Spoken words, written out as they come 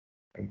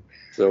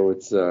So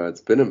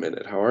it's been a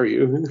minute. How are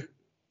you?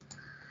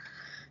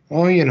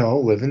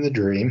 Well, living the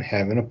dream,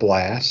 having a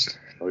blast,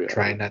 Oh yeah,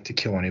 trying not to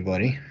kill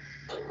anybody.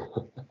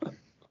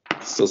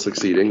 still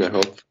succeeding, I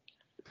hope.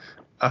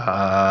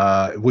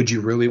 Would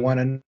you really want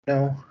to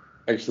know?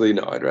 Actually,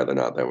 no, I'd rather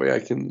not. That way I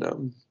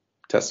can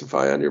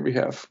testify on your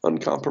behalf,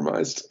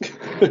 uncompromised.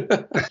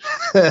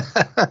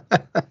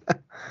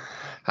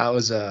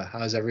 How's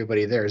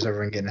everybody there? Is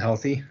everyone getting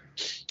healthy?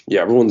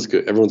 Yeah, everyone's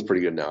good. Everyone's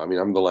pretty good now. I mean,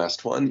 I'm the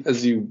last one,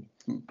 as you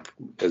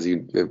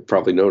have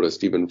probably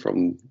noticed, even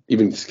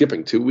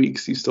skipping 2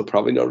 weeks. You still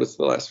probably noticed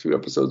the last few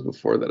episodes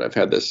before that I've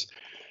had this.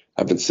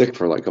 I've been sick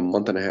for like a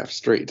month and a half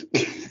straight.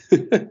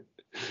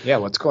 Yeah,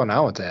 what's going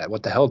on with that?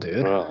 What the hell,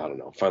 dude? Well, I don't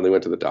know. Finally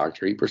went to the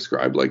doctor. He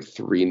prescribed like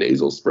 3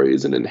 nasal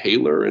sprays, an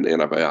inhaler, and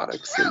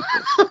antibiotics. And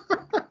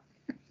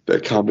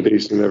that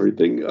combination of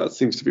everything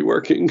seems to be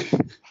working.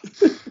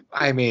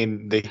 I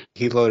mean,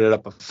 he loaded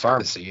up a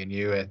pharmacy, and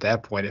you at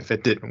that point, if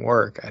it didn't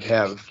work, I'd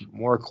have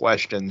more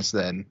questions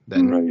than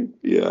Right.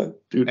 Yeah.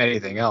 Dude,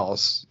 anything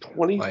else.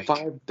 Like,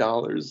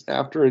 $25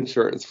 after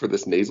insurance for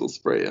this nasal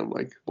spray. I'm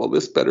like, well,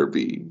 this better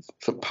be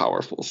some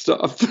powerful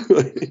stuff.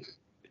 That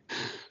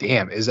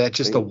damn, is that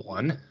just the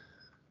one?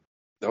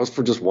 was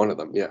for just one of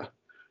them. Yeah.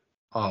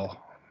 Oh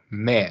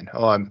man.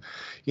 Oh,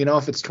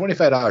 if it's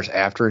 $25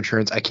 after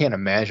insurance, I can't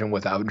imagine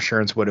without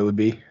insurance what it would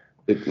be.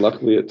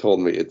 Luckily, it told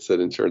me, it said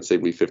insurance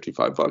saved me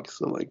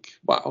 $55. I'm like,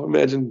 wow,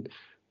 imagine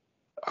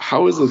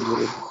how is a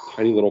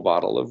tiny little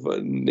bottle of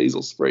a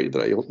nasal spray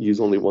that I use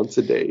only once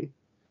a day?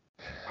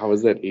 How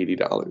is that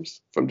 $80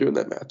 if I'm doing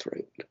that math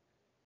right?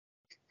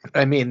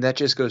 I mean, that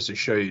just goes to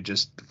show you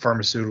just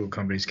pharmaceutical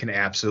companies can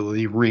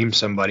absolutely ream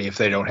somebody if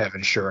they don't have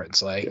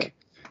insurance. Like, Yeah.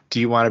 do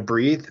you want to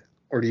breathe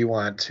or do you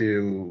want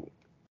to,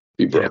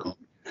 Be you broke. know,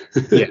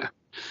 yeah.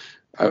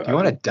 Do you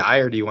want to I, die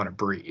or do you want to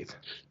breathe?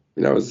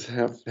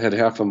 had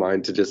half a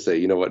mind to just say,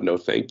 you know what, no,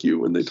 thank you,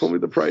 when they told me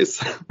the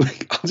price.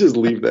 Like, I'll just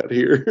leave that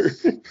here.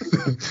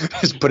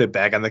 Just put it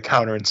back on the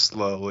counter and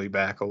slowly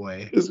back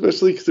away.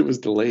 Especially because it was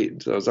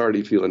delayed. So I was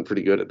already feeling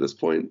pretty good at this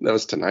point. That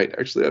was tonight,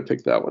 actually. I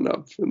picked that one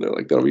up, and they're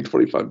like, that'll be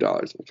 $25.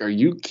 I'm like, are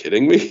you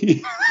kidding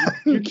me?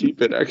 You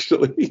keep it,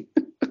 actually.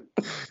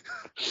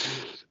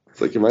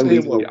 It's like, am I Tell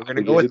you legally what, we're going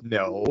to go with obligated?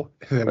 no,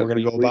 and then Am I we're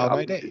going to go legally about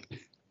my obligated? day.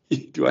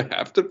 Do I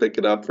have to pick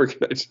it up, or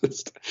can I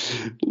just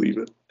leave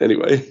it?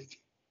 Anyway,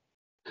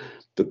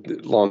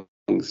 the long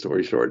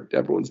story short,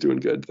 everyone's doing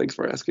good. Thanks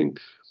for asking.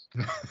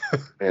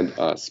 And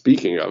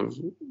speaking of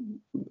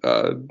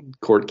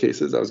court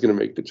cases, I was going to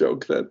make the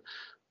joke that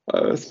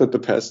I spent the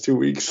past 2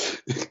 weeks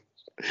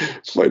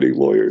fighting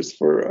lawyers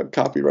for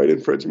copyright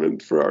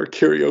infringement for our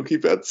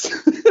karaoke bets.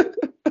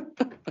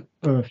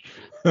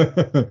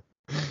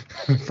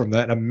 From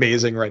that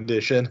amazing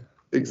rendition.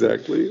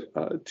 Exactly.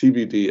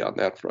 TBD on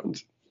that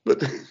front.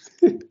 But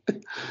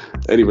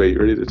anyway, you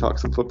ready to talk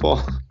some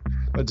football?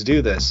 Let's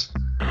do this.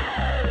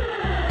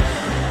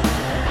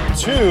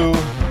 Two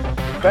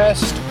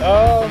best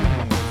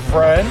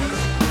friends.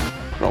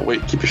 Oh,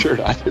 wait, keep your shirt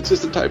on. It's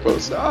just a typo.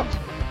 Stop.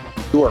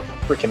 You are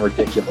freaking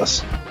ridiculous.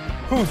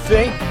 Who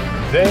think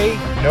they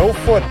know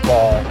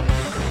football.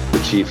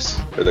 The Chiefs,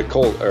 or the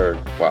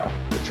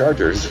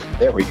Chargers.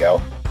 There we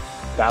go.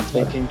 Stop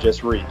thinking,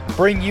 just read.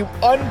 Bring you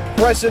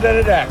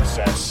unprecedented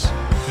access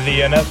to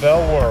the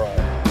NFL world.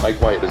 Mike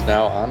White is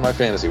now on my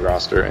fantasy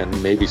roster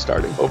and maybe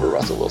starting over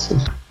Russell Wilson.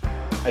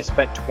 I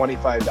spent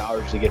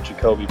 $25 to get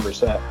Jacoby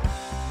Brissett.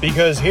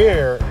 Because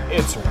here,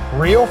 it's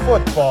real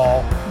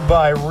football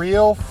by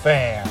real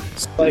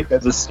fans. Like a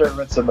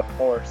disturbance in the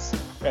force,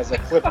 as a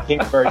Cliff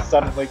Kingsbury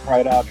suddenly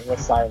cried out and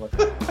was silent.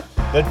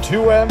 The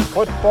 2M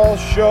Football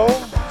Show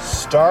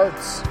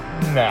starts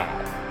now.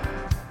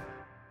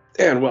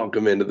 And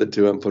welcome into the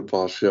 2M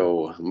Football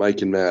Show.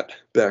 Mike and Matt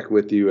back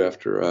with you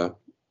after a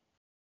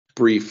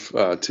brief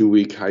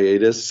 2-week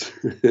hiatus.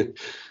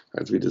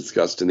 As we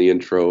discussed in the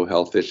intro,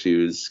 health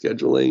issues,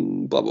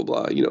 scheduling, blah, blah,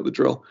 blah. You know the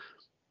drill.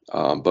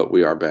 But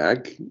we are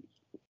back.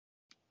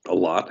 A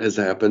lot has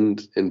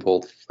happened in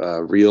both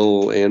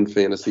real and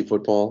fantasy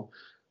football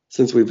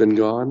since we've been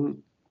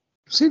gone.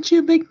 Since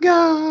you've been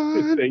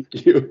gone.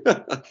 Thank you.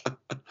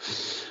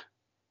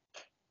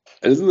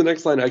 And isn't the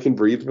next line, I can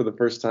breathe for the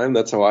first time?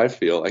 That's how I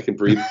feel. I can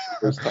breathe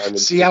for the first time.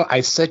 See how I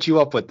set you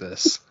up with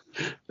this?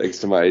 Thanks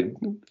to my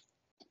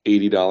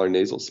 $80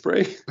 nasal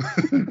spray.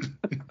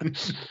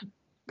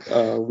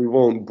 We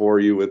won't bore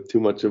you with too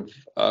much of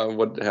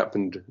what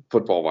happened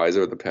football-wise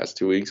over the past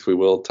 2 weeks. We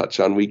will touch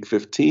on Week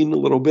 15 a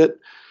little bit,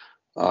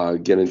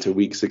 get into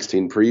Week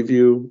 16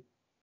 preview.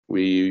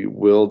 We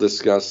will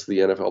discuss the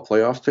NFL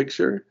playoff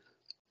picture.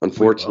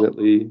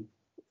 Unfortunately,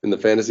 in the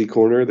fantasy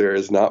corner, there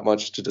is not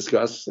much to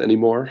discuss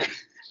anymore.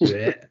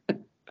 Yeah.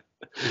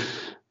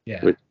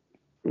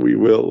 We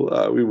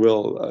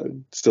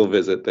will still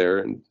visit there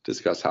and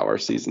discuss how our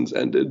seasons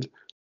ended.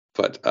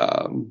 But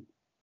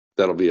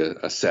that'll be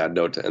a sad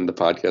note to end the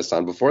podcast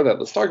on. Before that,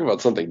 let's talk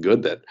about something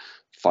good that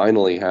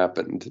finally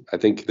happened. I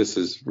think this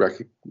is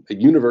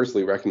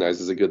universally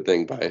recognized as a good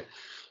thing by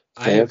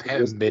I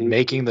have been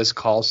making this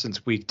call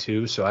since week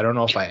 2, so I don't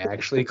know if I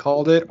actually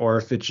called it or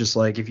if it's just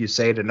like if you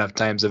say it enough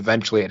times,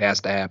 eventually it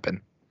has to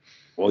happen.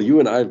 Well, you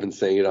and I have been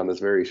saying it on this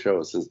very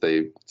show since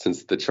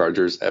the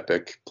Chargers'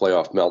 epic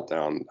playoff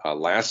meltdown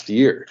last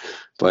year.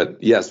 But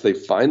yes, they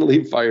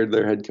finally fired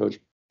their head coach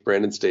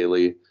Brandon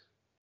Staley.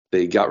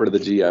 They got rid of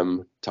the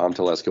GM Tom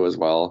Telesco as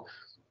well.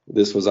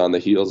 This was on the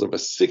heels of a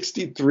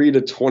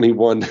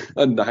 63-21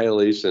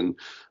 annihilation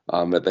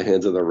at the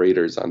hands of the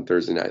Raiders on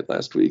Thursday night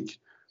last week.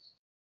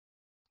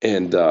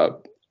 And I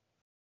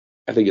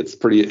think it's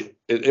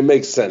it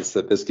makes sense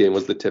that this game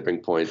was the tipping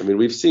point. I mean,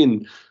 we've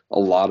seen a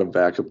lot of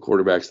backup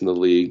quarterbacks in the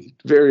league,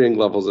 varying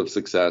levels of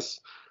success.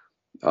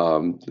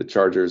 The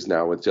Chargers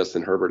now with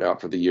Justin Herbert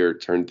out for the year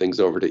turned things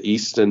over to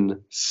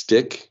Easton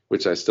Stick,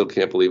 which I still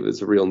can't believe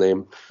is a real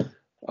name.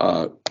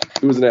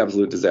 It was an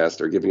absolute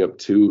disaster, giving up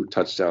 2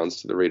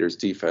 touchdowns to the Raiders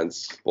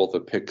defense, both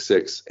a pick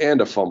 6 and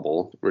a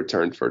fumble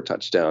returned for a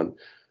touchdown.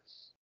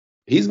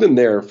 He's been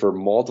there for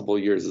multiple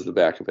years as the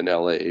backup in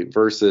LA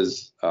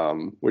versus,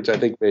 which I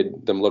think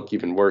made them look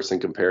even worse in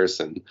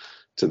comparison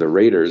to the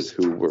Raiders,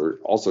 who were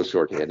also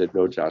shorthanded.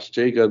 No Josh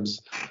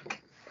Jacobs.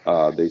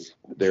 They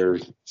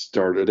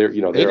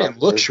didn't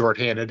look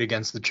shorthanded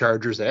against the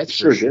Chargers. That's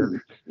sure for sure.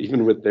 Didn't.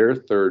 Even with their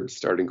 3rd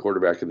starting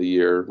quarterback of the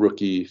year,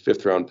 rookie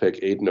 5th-round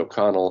pick Aiden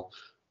O'Connell,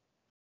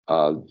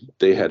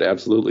 they had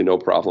absolutely no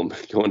problem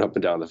going up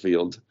and down the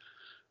field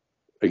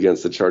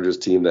against the Chargers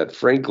team that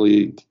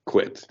frankly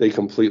quit. They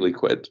completely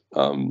quit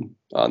on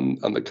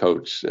the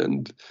coach,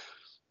 and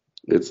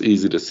it's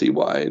easy to see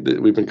why.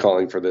 We've been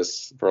calling for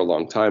this for a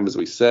long time, as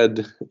we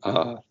said.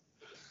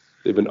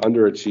 They've been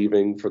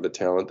underachieving for the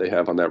talent they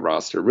have on that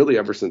roster, really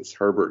ever since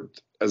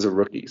Herbert, as a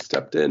rookie,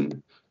 stepped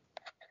in.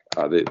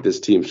 This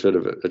team should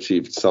have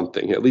achieved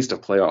something, at least a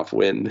playoff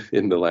win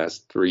in the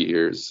last 3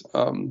 years,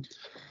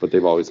 but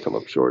they've always come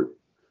up short.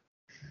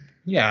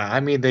 Yeah, I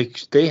mean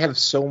they have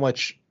so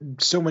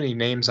many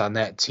names on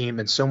that team,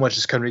 and so much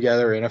has come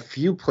together. And a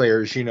few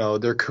players,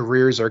 their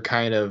careers are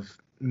kind of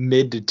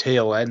mid to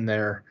tail end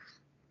there.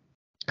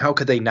 How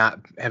could they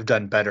not have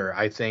done better?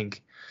 I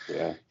think,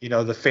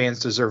 the fans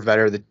deserve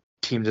better. The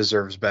team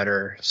deserves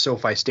better.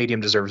 SoFi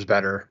Stadium deserves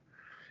better.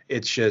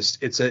 It's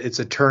just it's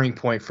a turning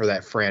point for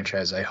that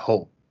franchise, I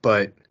hope.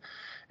 But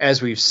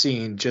as we've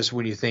seen, just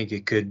when you think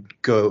it could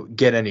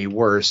get any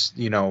worse,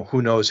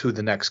 who knows who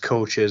the next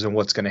coach is and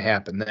what's going to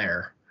happen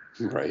there.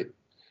 Right.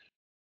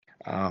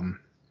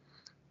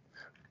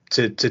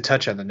 To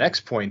touch on the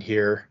next point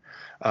here,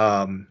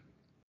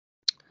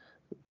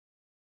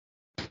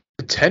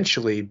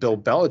 potentially Bill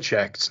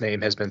Belichick's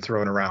name has been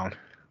thrown around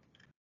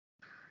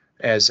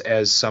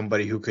as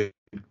somebody who could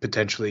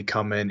potentially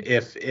come in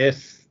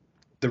if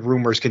the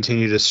rumors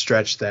continue to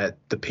stretch that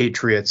the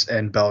Patriots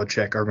and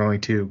Belichick are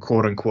going to,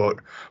 quote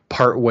unquote,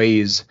 part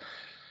ways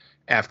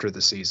after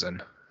the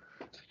season.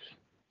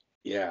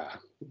 Yeah,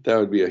 that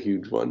would be a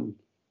huge one.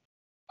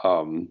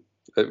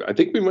 I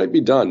think we might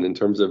be done in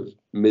terms of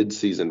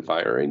mid-season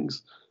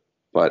firings,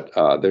 but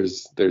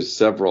there's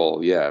several,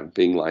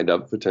 being lined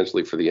up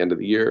potentially for the end of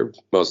the year,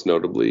 most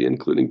notably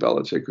including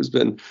Belichick, who's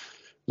been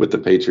with the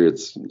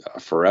Patriots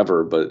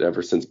forever, but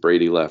ever since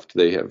Brady left,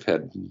 they have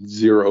had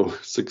zero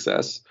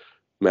success.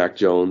 Mac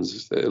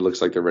Jones, it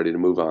looks like they're ready to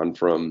move on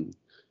from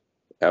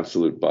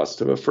absolute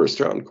bust of a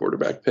 1st-round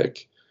quarterback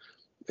pick.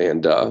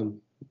 And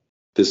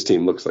this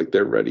team looks like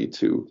they're ready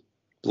to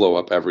blow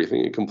up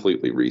everything and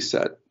completely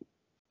reset.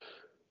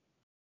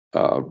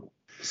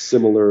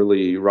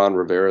 Similarly, Ron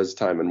Rivera's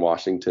time in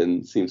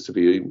Washington seems to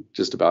be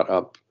just about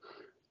up.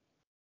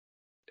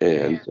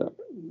 And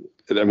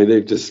I mean,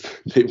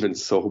 they've been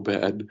so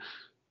bad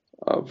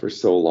for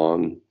so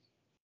long.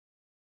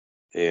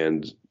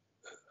 And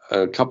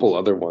a couple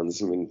other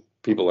ones. I mean,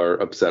 people are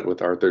upset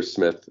with Arthur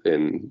Smith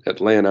in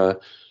Atlanta.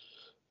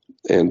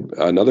 And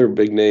another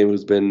big name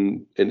who's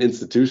been an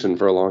institution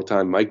for a long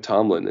time, Mike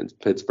Tomlin in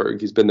Pittsburgh.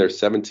 He's been there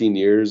 17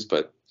 years,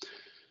 but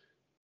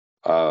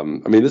I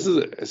mean, this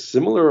is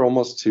similar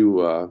almost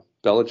to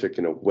Belichick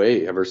in a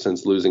way, ever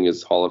since losing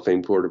his Hall of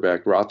Fame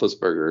quarterback,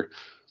 Roethlisberger.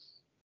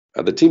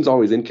 The team's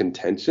always in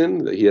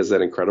contention. He has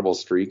that incredible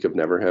streak of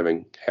never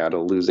having had a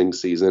losing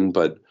season,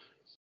 but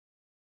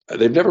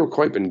they've never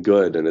quite been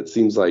good. And it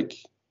seems like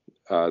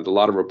a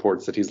lot of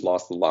reports that he's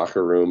lost the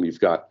locker room.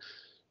 You've got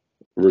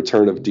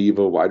return of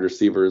diva wide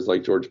receivers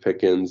like George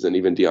Pickens and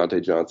even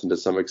Deontay Johnson to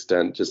some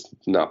extent, just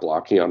not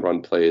blocking on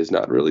run plays,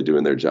 not really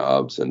doing their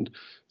jobs, and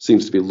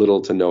seems to be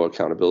little to no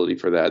accountability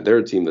for that. They're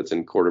a team that's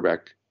in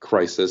quarterback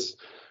crisis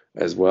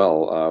as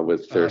well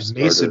with their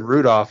Mason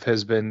Rudolph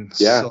has been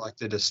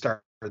selected to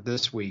start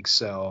this week,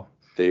 so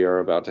they are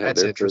about to have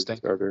their third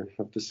starter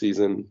of the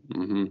season.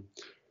 Mm-hmm.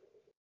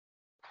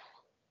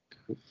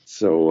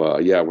 So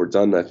we're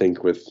done, I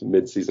think, with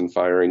mid-season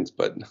firings,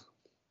 but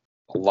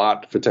a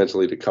lot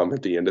potentially to come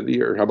at the end of the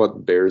year. How about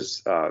the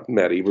Bears?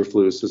 Matt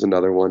Eberflus is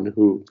another one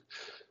who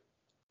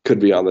could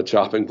be on the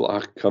chopping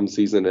block come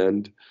season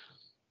end.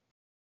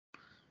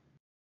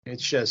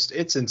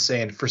 It's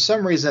insane. For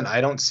some reason,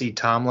 I don't see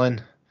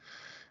Tomlin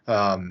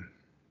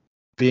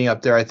being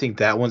up there. I think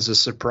that one's a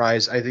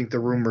surprise. I think the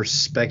rumors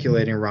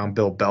speculating around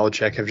Bill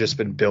Belichick have just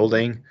been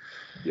building.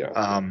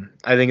 Yeah.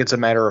 I think it's a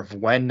matter of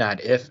when,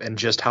 not if, and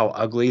just how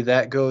ugly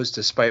that goes,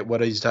 despite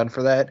what he's done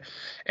for that.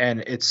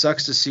 And it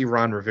sucks to see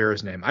Ron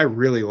Rivera's name. I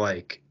really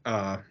like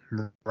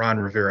Ron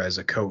Rivera as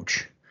a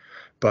coach,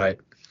 but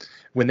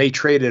when they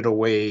traded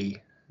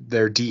away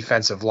their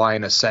defensive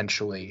line,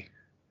 essentially,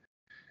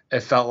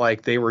 it felt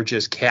like they were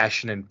just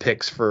cashing in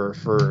picks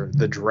for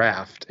the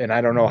draft. And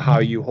I don't know how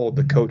you hold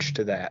the coach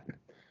to that.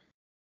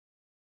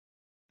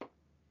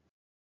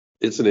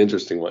 It's an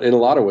interesting one. In a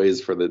lot of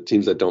ways, for the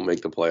teams that don't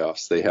make the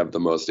playoffs, they have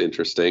the most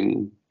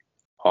interesting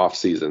off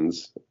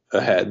seasons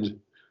ahead.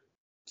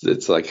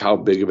 It's like, how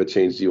big of a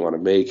change do you want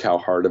to make? How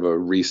hard of a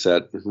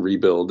reset,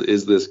 rebuild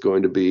is this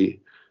going to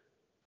be?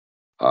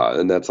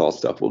 And that's all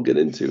stuff we'll get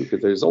into,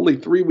 because there's only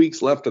 3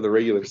 weeks left of the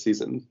regular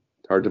season.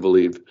 Hard to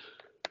believe.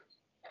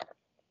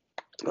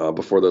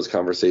 Before those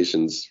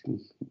conversations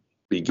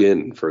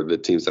begin for the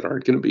teams that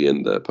aren't going to be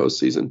in the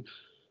postseason.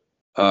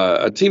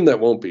 A team that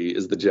won't be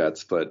is the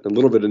Jets, but a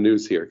little bit of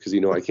news here, because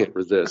I can't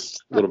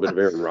resist a little bit of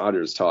Aaron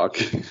Rodgers talk.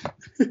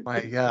 My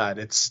God,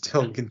 it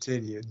still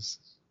continues.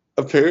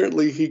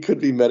 Apparently, he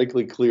could be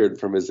medically cleared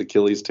from his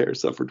Achilles tear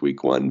suffered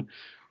week 1.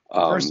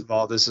 First of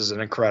all, this is an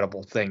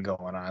incredible thing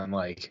going on.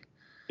 Like,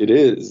 it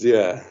is,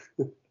 yeah.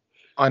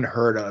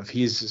 Unheard of.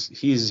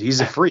 He's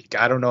a freak.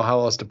 I don't know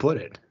how else to put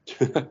it.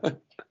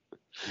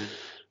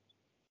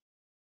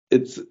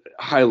 It's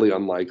highly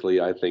unlikely,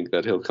 I think,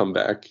 that he'll come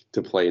back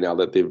to play now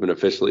that they've been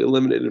officially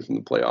eliminated from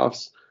the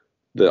playoffs.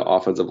 The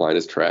offensive line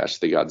is trash.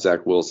 They got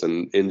Zach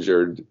Wilson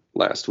injured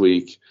last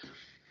week.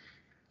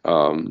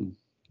 So,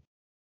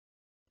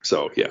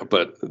 yeah,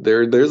 but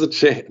there's a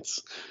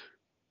chance.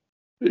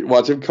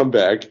 Watch him come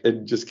back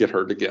and just get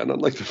hurt again on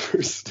like the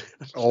first.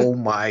 Oh,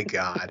 my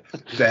God.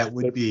 That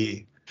would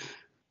be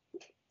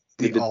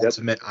the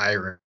ultimate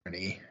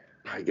irony.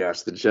 My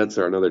gosh, the Jets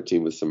are another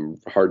team with some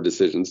hard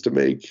decisions to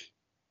make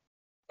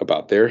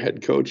about their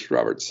head coach,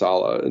 Robert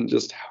Saleh, and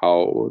just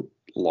how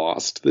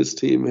lost this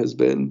team has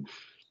been.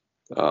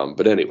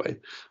 But anyway,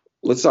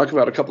 let's talk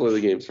about a couple of the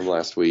games from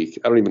last week.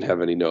 I don't even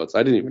have any notes.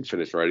 I didn't even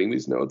finish writing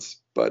these notes,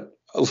 but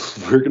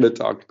we're going to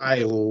talk. I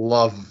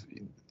love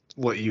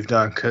what you've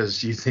done,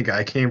 because you think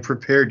I came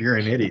prepared. You're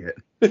an idiot.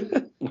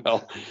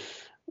 Well,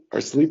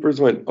 our sleepers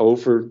went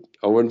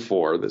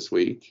 0-4 this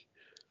week.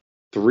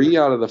 3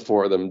 out of the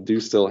 4 of them do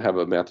still have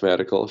a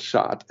mathematical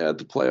shot at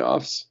the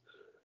playoffs.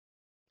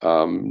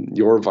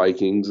 Your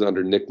Vikings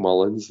under Nick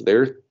Mullins,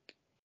 their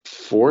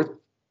 4th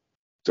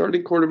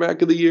starting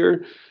quarterback of the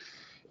year.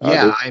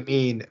 Yeah, I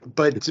mean,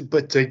 but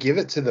to give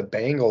it to the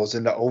Bengals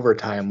into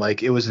overtime,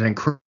 like, it was an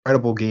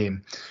incredible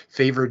game.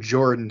 Favored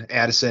Jordan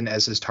Addison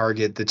as his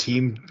target. The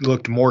team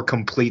looked more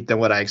complete than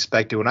what I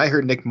expected. When I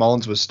heard Nick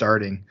Mullins was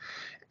starting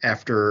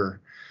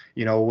after,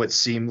 what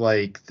seemed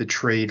like the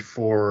trade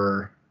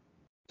for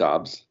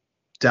Dobbs,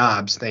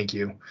 thank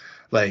you.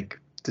 Like,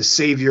 the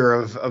savior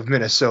of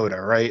Minnesota,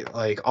 right?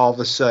 Like, all of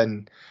a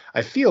sudden,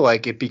 I feel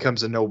like it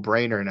becomes a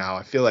no-brainer now.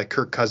 I feel like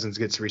Kirk Cousins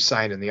gets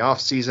re-signed in the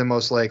offseason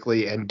most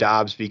likely, and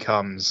Dobbs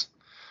becomes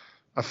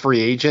a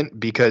free agent,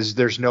 because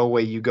there's no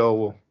way you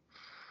go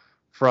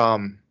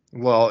from,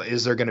 well,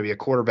 is there going to be a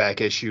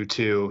quarterback issue,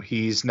 to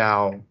he's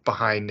now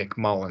behind Nick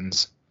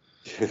Mullins.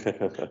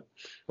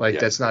 Like,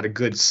 that's not a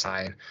good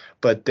sign.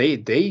 But they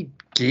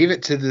gave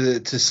it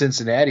to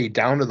Cincinnati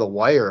down to the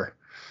wire.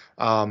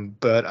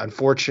 But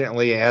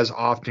unfortunately, as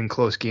often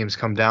close games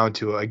come down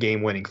to a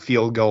game-winning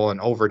field goal in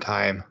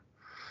overtime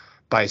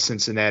by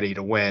Cincinnati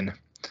to win.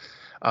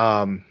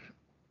 The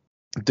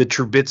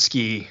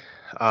Trubisky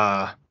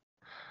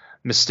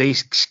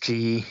mistakes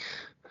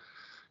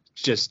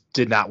just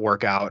did not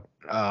work out.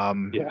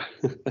 Yeah.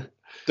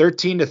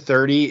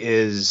 13-30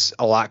 is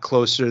a lot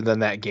closer than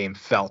that game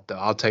felt, though.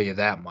 I'll tell you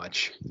that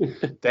much.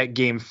 That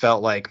game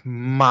felt like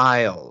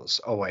miles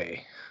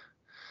away.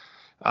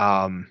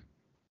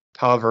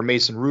 However,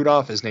 Mason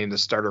Rudolph is named the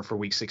starter for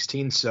Week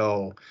 16,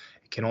 so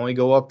it can only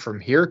go up from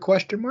here, ?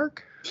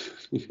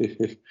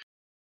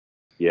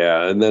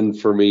 Yeah, and then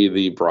for me,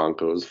 the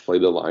Broncos play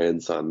the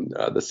Lions on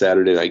the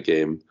Saturday night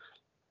game.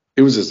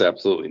 It was just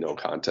absolutely no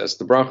contest.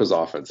 The Broncos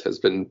offense has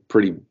been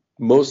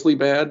mostly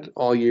bad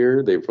all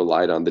year. They've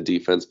relied on the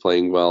defense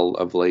playing well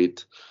of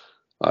late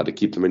to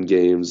keep them in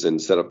games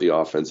and set up the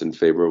offense in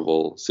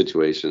favorable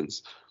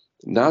situations.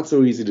 Not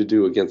so easy to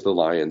do against the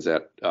Lions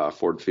at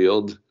Ford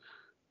Field.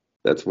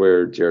 That's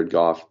where Jared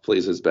Goff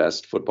plays his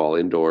best football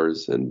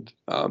indoors, and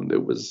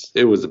it was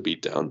a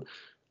beatdown.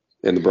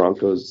 And the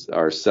Broncos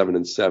are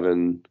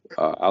 7-7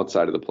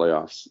 outside of the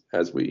playoffs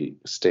as we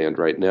stand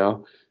right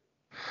now.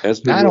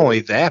 Not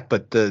only that,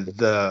 but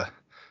the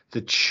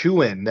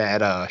chewing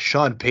that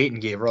Sean Payton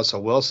gave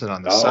Russell Wilson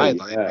on the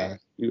sideline. Yeah. Man.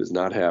 He was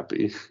not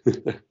happy.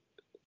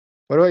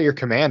 What about your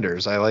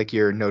Commanders? I like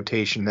your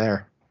notation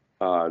there.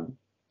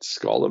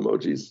 Skull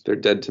emojis. They're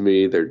dead to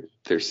me.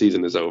 Their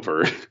season is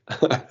over.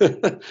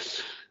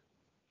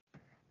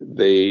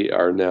 They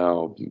are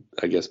now,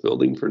 I guess,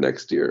 building for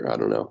next year. I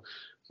don't know.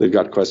 they've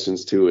got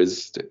questions too.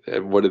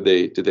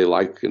 Did they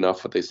like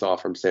enough what they saw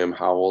from Sam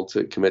Howell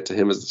to commit to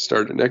him as the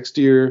starter next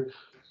year?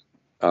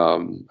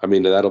 I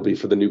mean, that'll be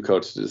for the new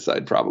coach to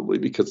decide probably,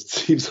 because it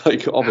seems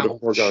like all but a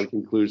foregone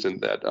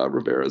conclusion that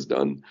Rivera's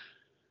done,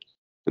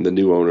 and the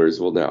new owners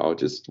will now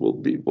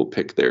will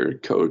pick their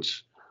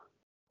coach.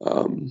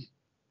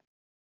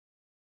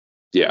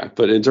 Yeah,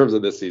 but in terms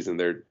of this season,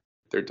 they're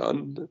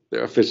done.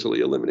 They're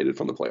officially eliminated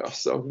from the playoffs,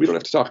 so we don't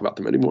have to talk about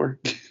them anymore.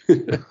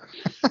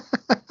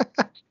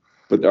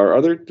 But our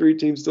other three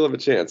teams still have a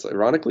chance.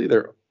 Ironically,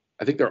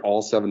 I think they're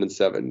all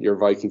 7-7. Your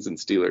Vikings and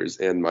Steelers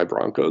and my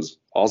Broncos,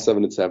 all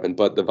 7-7.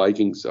 But the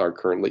Vikings are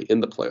currently in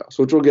the playoffs,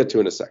 which we'll get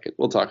to in a second.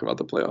 We'll talk about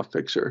the playoff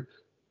picture.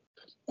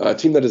 A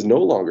team that is no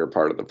longer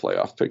part of the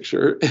playoff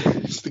picture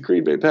is the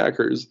Green Bay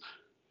Packers.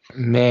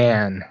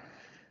 Man,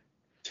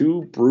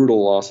 2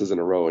 brutal losses in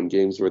a row in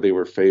games where they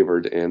were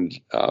favored and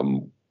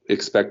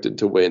expected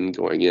to win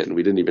going in.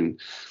 We didn't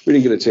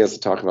get a chance to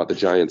talk about the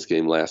Giants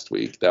game last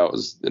week. That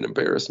was an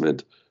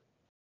embarrassment.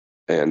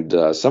 And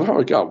somehow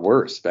it got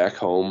worse back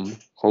home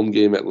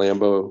game at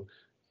Lambeau,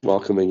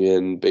 welcoming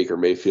in Baker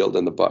Mayfield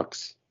and the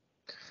Bucs.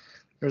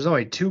 There's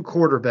only 2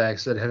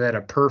 quarterbacks that have had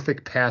a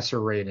perfect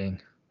passer rating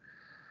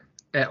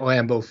at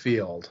Lambeau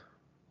Field.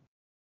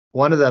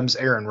 One of them's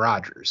Aaron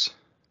Rodgers,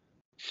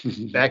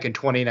 back in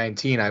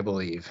 2019, I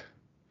believe.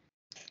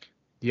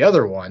 The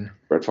other one,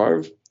 Brett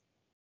Favre?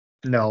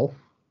 No.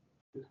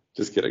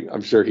 Just kidding.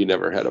 I'm sure he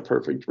never had a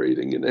perfect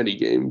rating in any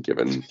game,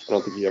 given I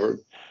don't think he ever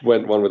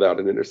went one without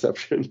an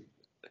interception.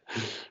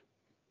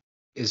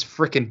 Is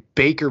frickin'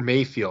 Baker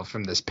Mayfield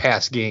from this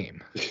past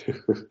game.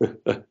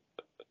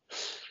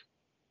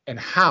 And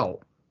how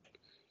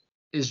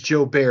is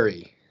Joe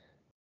Barry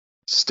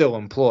still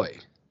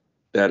employed?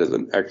 That is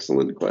an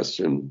excellent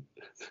question.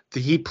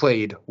 He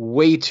played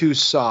way too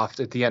soft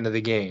at the end of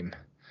the game.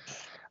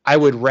 I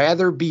would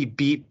rather be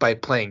beat by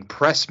playing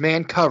press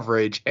man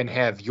coverage and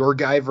have your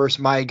guy versus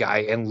my guy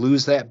and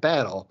lose that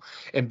battle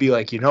and be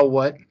like, you know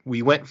what?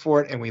 We went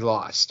for it and we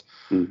lost.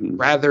 Mm-hmm.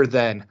 Rather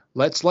than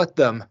let's let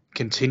them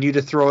continue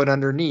to throw it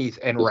underneath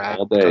and rack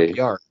up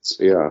yards.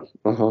 Yeah.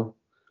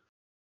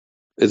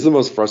 It's the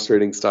most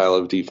frustrating style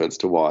of defense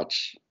to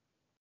watch.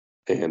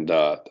 And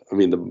I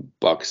mean, the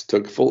Bucs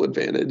took full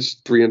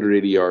advantage.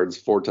 380 yards,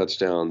 4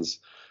 touchdowns.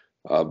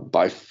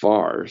 By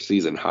far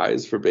season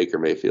highs for Baker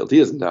Mayfield. He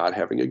is not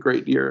having a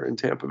great year in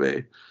Tampa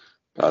Bay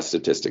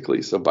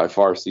statistically. So by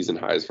far season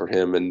highs for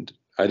him. And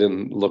I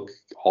didn't look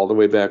all the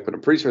way back, but I'm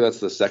pretty sure that's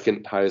the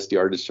second highest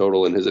yardage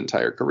total in his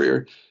entire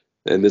career.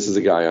 And this is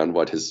a guy on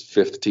his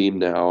 5th team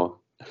now,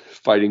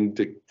 fighting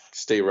to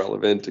stay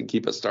relevant and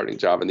keep a starting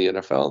job in the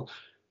NFL.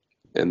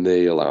 And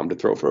they allow him to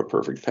throw for a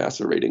perfect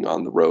passer rating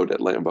on the road at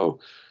Lambeau.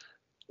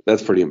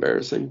 That's pretty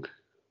embarrassing.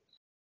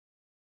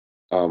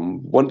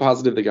 One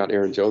positive, they got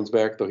Aaron Jones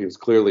back, though he was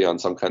clearly on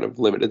some kind of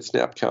limited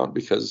snap count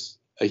because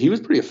he was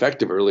pretty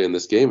effective early in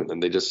this game, and then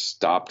they just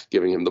stopped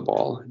giving him the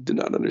ball. Did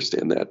not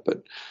understand that,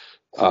 but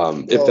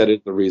if that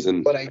is the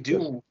reason.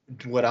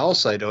 What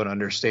else I don't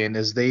understand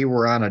is they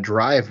were on a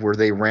drive where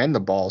they ran the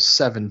ball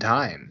 7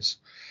 times,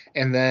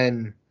 and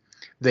then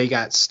they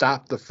got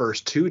stopped the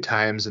first 2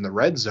 times in the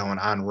red zone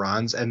on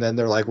runs, and then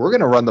they're like, we're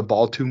going to run the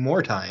ball 2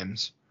 more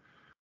times.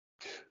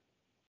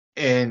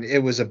 And it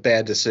was a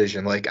bad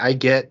decision. Like, I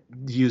get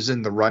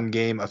using the run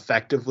game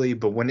effectively,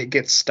 but when it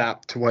gets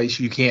stopped twice,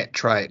 you can't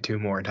try it 2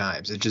 more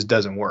times. It just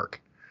doesn't work.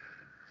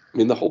 I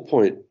mean, the whole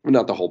point,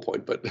 not the whole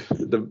point, but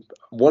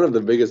one of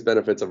the biggest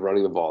benefits of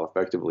running the ball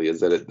effectively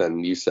is that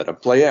then you set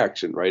up play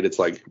action, right? It's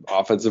like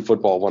offensive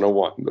football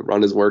 101. The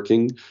run is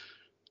working.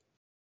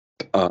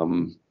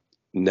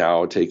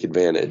 Now take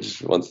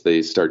advantage once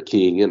they start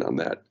keying in on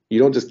that. You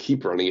don't just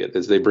keep running it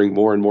as they bring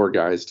more and more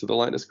guys to the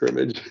line of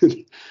scrimmage.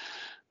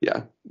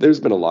 Yeah,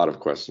 there's been a lot of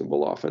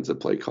questionable offensive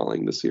play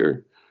calling this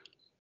year.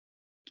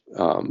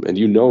 And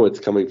it's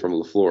coming from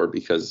LaFleur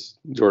because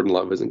Jordan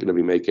Love isn't going to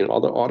be making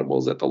all the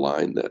audibles at the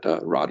line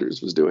that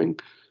Rodgers was doing.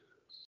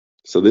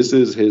 So this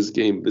is his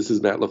game. This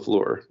is Matt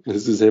LaFleur.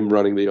 This is him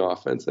running the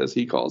offense, as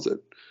he calls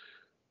it.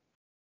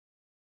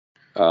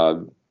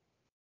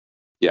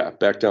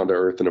 Back down to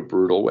earth in a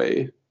brutal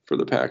way for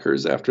the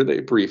Packers after they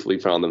briefly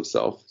found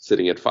themselves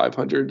sitting at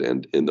 500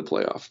 and in a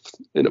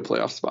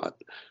playoff spot.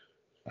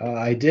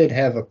 I did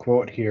have a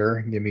quote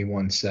here. Give me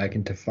 1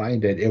 second to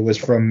find it. It was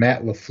from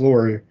Matt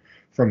LaFleur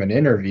from an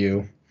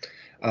interview.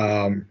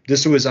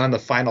 This was on the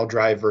final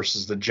drive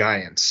versus the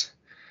Giants.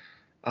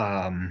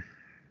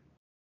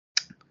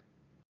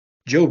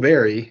 Joe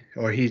Barry,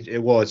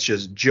 it's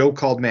just Joe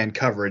called man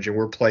coverage and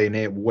we're playing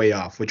it way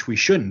off, which we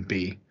shouldn't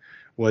be,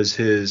 was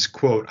his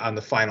quote on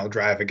the final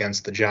drive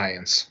against the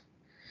Giants.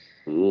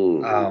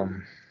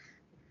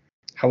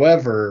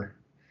 However,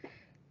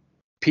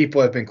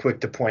 people have been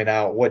quick to point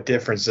out what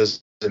difference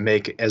does it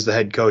make as the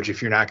head coach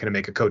if you're not going to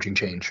make a coaching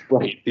change.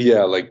 Right.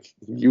 Yeah, like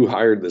you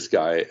hired this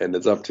guy and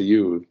it's up to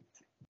you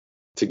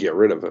to get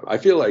rid of him. I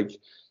feel like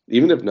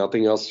even if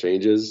nothing else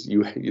changes,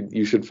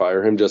 you should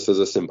fire him just as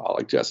a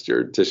symbolic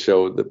gesture to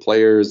show the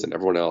players and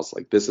everyone else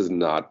like this is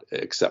not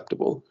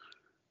acceptable.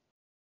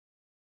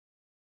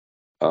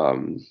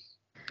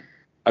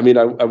 I I mean,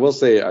 I will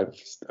say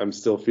I'm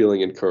still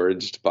feeling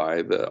encouraged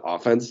by the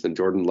offense and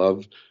Jordan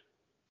Love.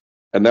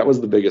 And that was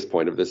the biggest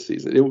point of this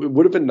season. It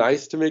would have been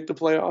nice to make the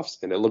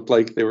playoffs, and it looked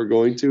like they were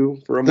going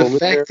to for a The moment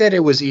there. fact that it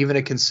was even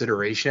a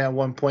consideration at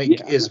one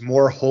point is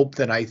more hope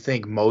than I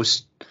think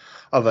most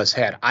of us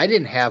had. I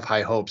didn't have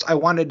high hopes. I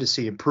wanted to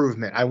see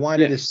improvement. I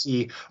wanted to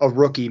see a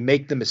rookie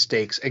make the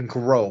mistakes and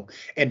grow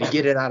and to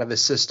get it out of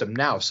his system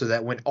now so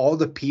that when all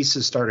the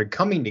pieces started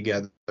coming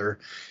together,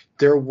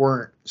 there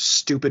weren't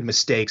stupid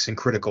mistakes and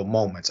critical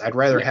moments. I'd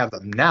rather have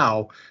them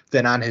now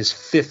than on his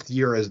 5th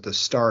year as the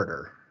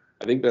starter.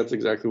 I think that's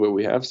exactly what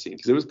we have seen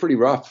because it was pretty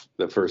rough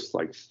the first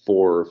like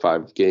 4 or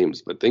 5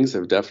 games, but things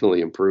have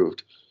definitely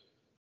improved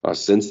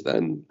since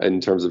then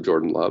in terms of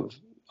Jordan Love.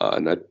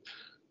 And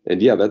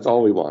that's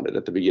all we wanted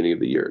at the beginning of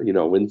the year.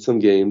 Win some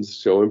games,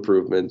 show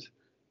improvement,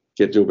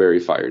 get Joe Barry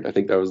fired. I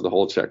think that was the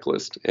whole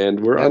checklist,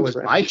 and we're on track.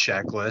 That was my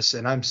checklist,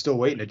 and I'm still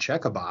waiting to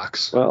check a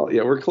box. Well,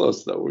 yeah, we're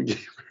close though.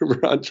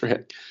 We're on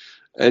track,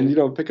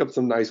 and pick up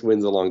some nice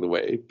wins along the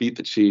way. Beat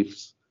the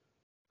Chiefs.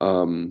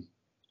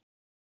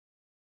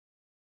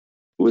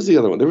 Who was the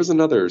other one? There was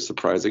another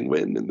surprising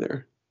win in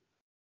there.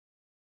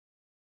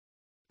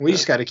 We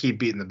just got to keep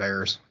beating the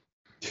Bears.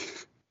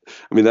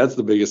 I mean, that's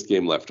the biggest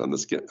game left on the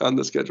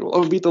schedule.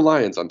 Oh, beat the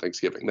Lions on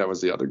Thanksgiving. That was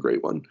the other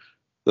great one.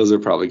 Those are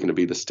probably going to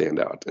be the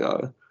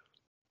standout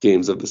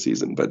games of the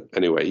season. But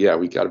anyway, yeah,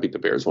 we got to beat the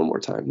Bears one more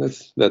time.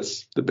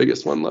 That's the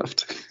biggest one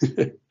left.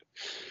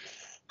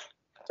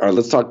 All right,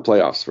 let's talk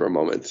playoffs for a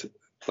moment.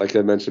 Like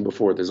I mentioned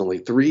before, there's only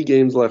 3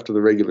 games left of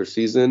the regular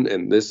season,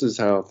 and this is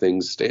how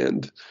things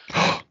stand.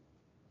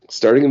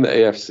 Starting in the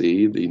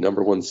AFC, the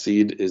number 1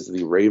 seed is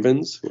the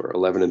Ravens, who are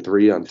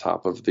 11-3 on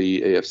top of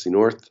the AFC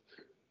North.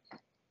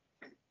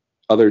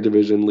 Other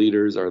division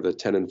leaders are the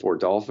 10-4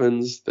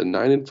 Dolphins, the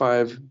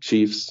 9-5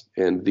 Chiefs,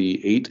 and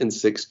the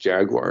 8-6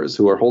 Jaguars,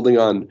 who are holding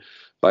on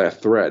by a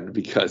thread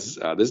because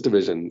this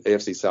division,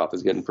 AFC South,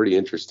 is getting pretty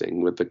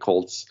interesting with the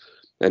Colts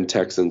and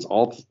Texans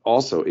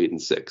also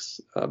 8-6,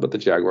 but the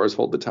Jaguars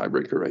hold the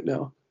tiebreaker right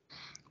now.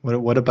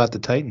 What about the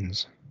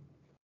Titans?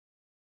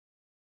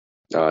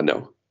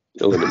 No.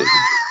 Eliminated.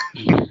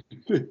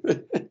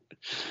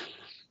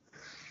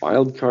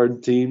 Wild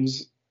card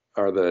teams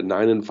are the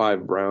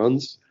 9-5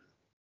 Browns,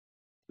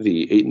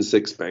 the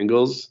 8-6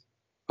 Bengals.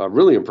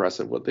 Really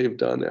impressive what they've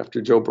done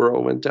after Joe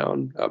Burrow went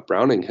down.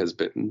 Browning has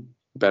been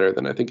better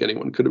than I think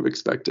anyone could have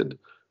expected.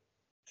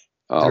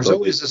 There's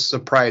always a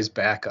surprise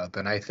backup,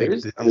 and I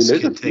think this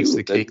kid takes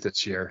the cake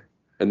this year.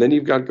 And then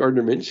you've got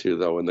Gardner Minshew,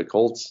 though, and the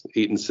Colts,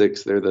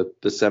 8-6. They're the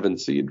 7th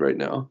seed right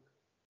now.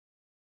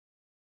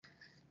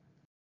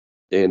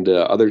 And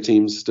other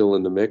teams still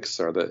in the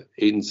mix are the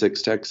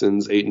 8-6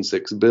 Texans,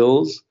 8-6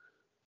 Bills,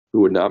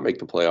 who would not make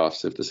the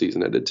playoffs if the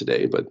season ended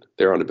today, but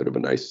they're on a bit of a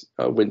nice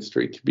win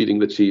streak, beating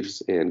the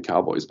Chiefs and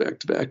Cowboys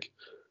back-to-back.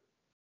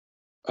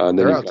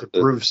 They're out to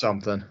prove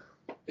something.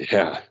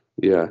 Yeah.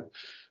 7-7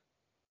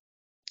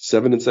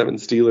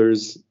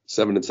 Steelers,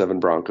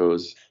 7-7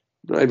 Broncos.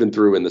 I even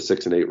threw in the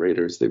 6-8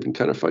 Raiders. They've been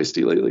kind of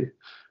feisty lately.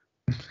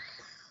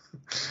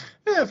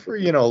 Yeah, for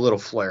a little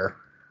flair.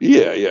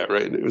 Yeah,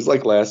 right. It was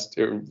like last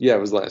year. Yeah, it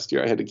was last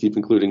year. I had to keep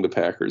including the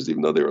Packers,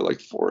 even though they were like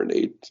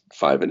 4-8,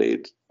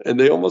 5-8, and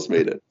they almost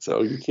made it.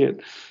 So you can't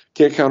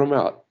count them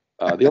out.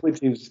 The only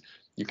teams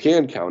you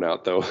can count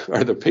out, though,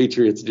 are the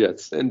Patriots,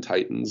 Jets, and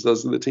Titans.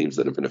 Those are the teams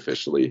that have been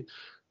officially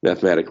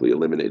mathematically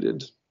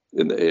eliminated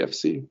in the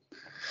AFC.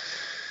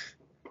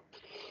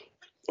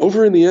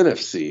 Over in the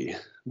NFC,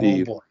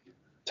 the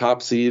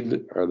top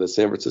seed are the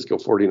San Francisco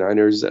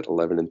 49ers at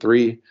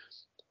 11-3.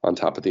 On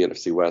top of the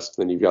NFC West.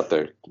 Then you've got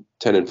the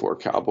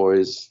 10-4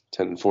 Cowboys,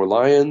 10-4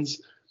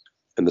 Lions,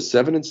 and the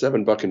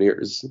 7-7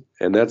 Buccaneers.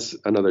 And that's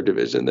another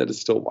division that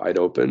is still wide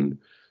open,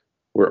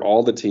 where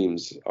all the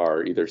teams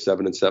are either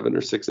 7-7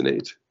 or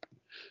 6-8.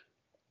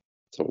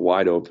 So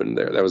wide open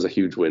there. That was a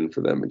huge win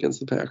for them against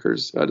the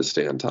Packers to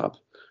stay on top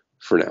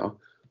for now.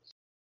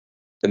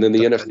 And then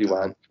the NFC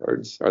wild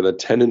cards are the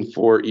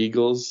 10-4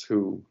 Eagles,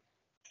 who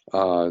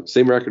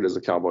same record as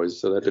the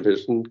Cowboys, so that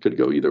division could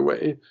go either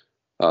way.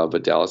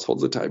 But Dallas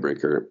holds the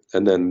tiebreaker.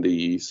 And then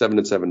the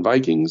 7-7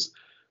 Vikings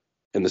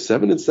and the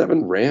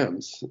 7-7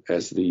 Rams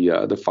as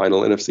the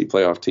final NFC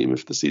playoff team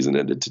if the season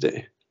ended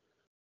today.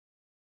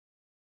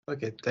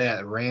 Look at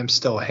that. Rams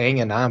still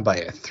hanging on by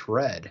a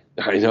thread.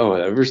 I know.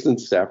 Ever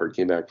since Stafford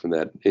came back from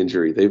that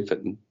injury, they've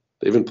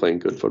been playing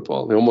good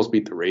football. They almost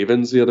beat the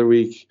Ravens the other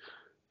week.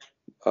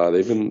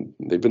 They've been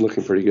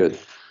looking pretty good.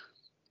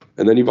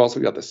 And then you've also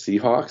got the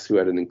Seahawks, who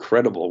had an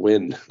incredible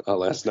win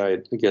last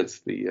night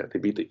against they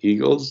beat the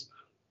Eagles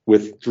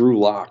with Drew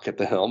Lock at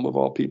the helm of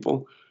all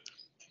people.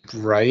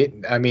 Right.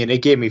 I mean,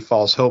 it gave me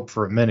false hope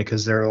for a minute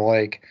because they're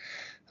like,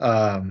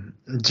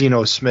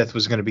 Geno Smith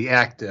was going to be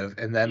active.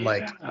 And then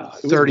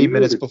 30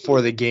 minutes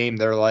before the game,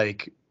 they're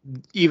like,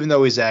 even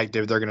though he's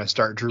active, they're going to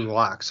start Drew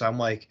Lock. So I'm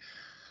like,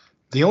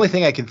 the only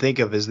thing I can think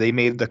of is they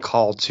made the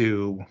call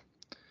to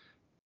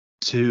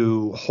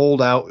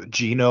hold out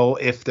Geno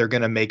if they're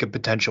going to make a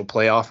potential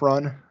playoff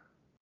run.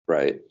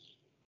 Right.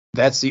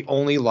 That's the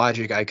only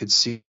logic I could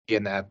see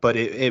in that, but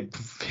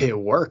it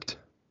worked.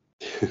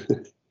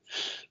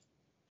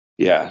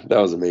 Yeah, that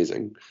was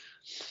amazing.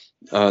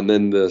 And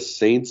then the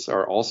Saints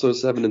are also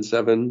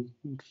 7-7.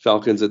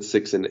 Falcons at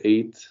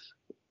 6-8.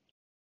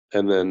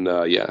 And then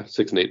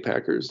 6-8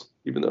 Packers,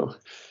 even though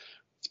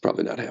it's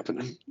probably not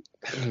happening.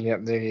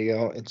 Yep, there you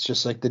go. It's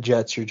just like the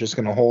Jets. You're just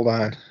going to hold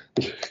on.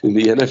 In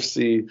the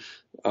NFC,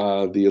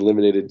 the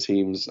eliminated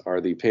teams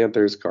are the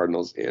Panthers,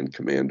 Cardinals, and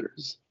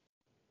Commanders.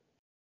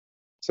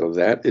 So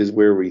that is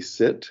where we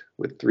sit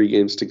with 3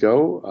 games to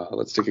go.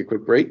 Let's take a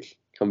quick break,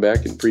 come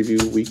back and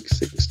preview Week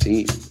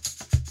 16.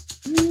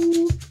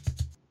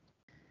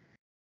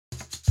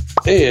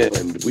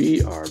 And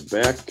we are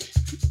back.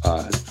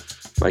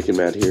 Mike and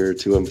Matt here,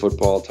 2M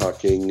Football,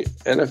 talking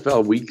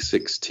NFL Week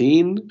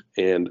 16.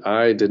 And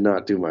I did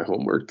not do my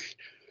homework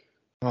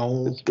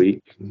this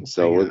week,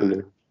 so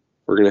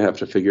we're gonna have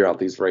to figure out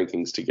these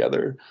rankings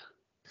together.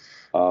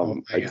 What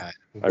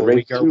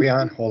week are we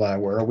on? Hold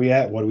on, where are we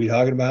at? What are we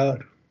talking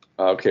about?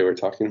 Okay, we're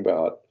talking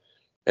about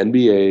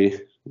NBA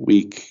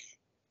Week.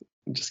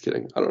 I'm just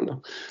kidding. I don't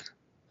know.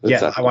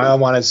 I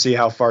want to see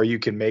how far you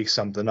can make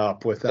something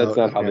up without. That's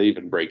not how they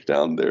even break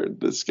down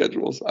the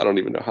schedules. I don't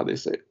even know how they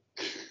say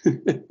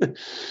it.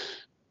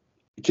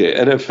 Okay,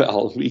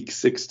 NFL Week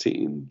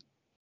 16.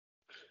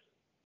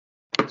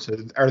 So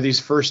are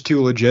these first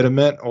 2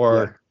 legitimate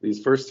or? Yeah,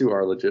 these first 2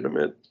 are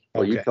legitimate.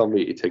 Well, okay. You tell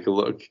me. Take a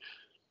look.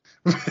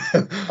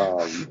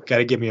 Got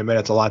to give me a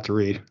minute. It's a lot to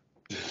read.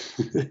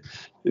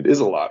 It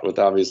is a lot, with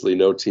obviously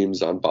no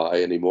teams on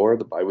bye anymore.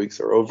 The bye weeks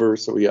are over,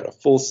 so we got a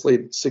full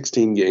slate,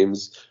 16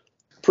 games.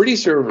 Pretty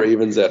sure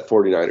Ravens at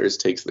 49ers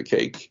takes the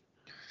cake.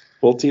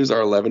 Both teams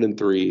are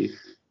 11-3.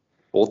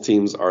 Both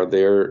teams are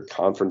their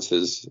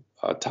conference's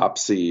top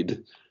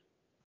seed.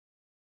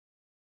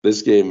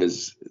 This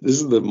is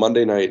the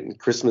Monday night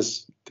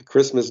Christmas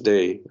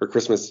Day or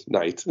Christmas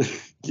night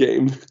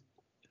game.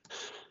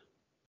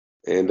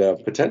 And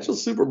potential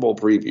Super Bowl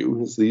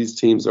preview, as these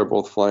teams are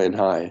both flying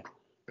high.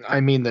 I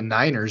mean, the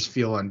Niners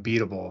feel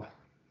unbeatable.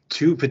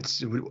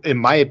 In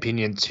my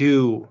opinion,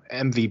 2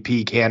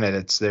 MVP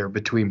candidates there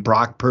between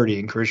Brock Purdy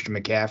and Christian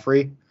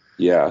McCaffrey.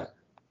 Yeah,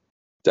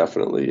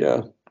 definitely,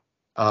 yeah.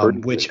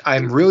 Which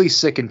I'm really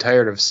sick and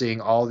tired of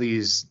seeing all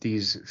these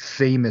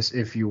famous,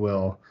 if you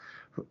will,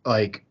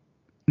 like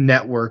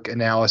network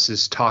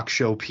analysis talk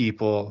show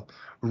people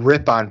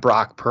rip on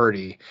Brock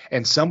Purdy.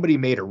 And somebody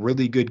made a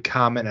really good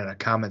comment in a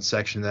comment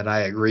section that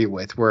I agree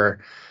with, where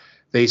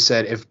they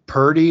said if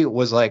Purdy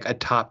was like a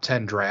top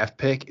 10 draft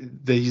pick,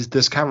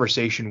 this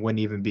conversation wouldn't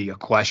even be a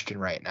question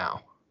right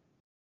now.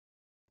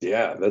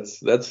 Yeah,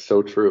 that's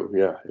so true.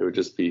 Yeah, it would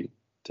just be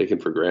taken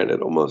for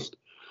granted almost.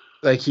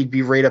 Like he'd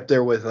be right up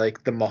there with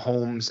like the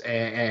Mahomes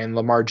and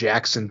Lamar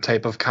Jackson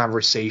type of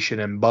conversation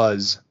and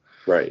buzz.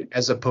 Right.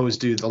 As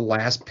opposed to the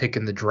last pick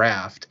in the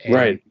draft.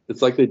 Right.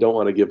 It's like they don't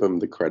want to give him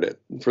the credit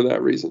for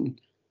that reason.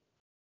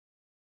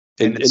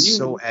 And it's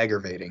so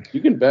aggravating.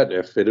 You can bet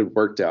if it had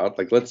worked out,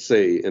 like let's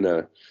say in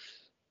a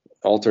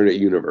alternate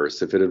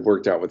universe, if it had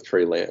worked out with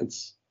Trey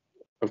Lance,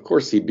 of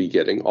course he'd be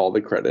getting all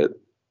the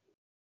credit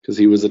because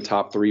he was a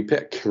top 3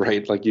 pick,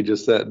 right? Like you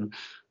just said.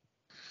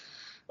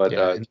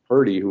 But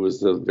Purdy, who was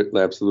the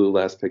absolute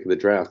last pick of the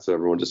draft, so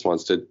everyone just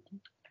wants to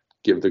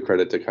give the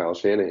credit to Kyle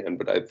Shanahan,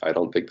 but I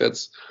don't think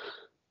that's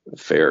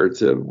fair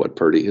to what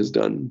Purdy has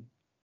done.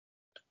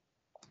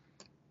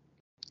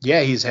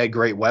 Yeah, he's had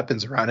great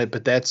weapons around it,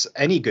 but that's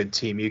any good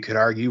team, you could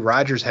argue.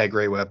 Rodgers had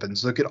great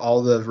weapons. Look at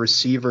all the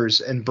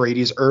receivers in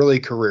Brady's early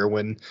career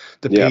when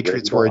the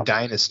Patriots were a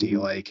dynasty.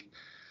 Mm-hmm. Like,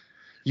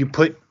 you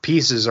put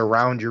pieces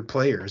around your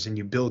players and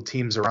you build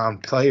teams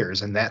around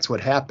players, and that's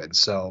what happens.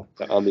 So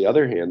on the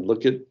other hand,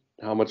 look at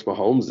how much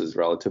Mahomes is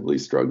relatively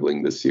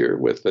struggling this year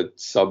with a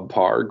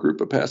subpar group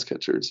of pass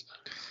catchers.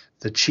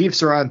 The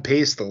Chiefs are on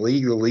pace to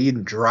lead the lead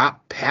in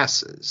drop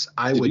passes.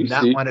 I would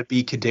not want to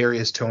be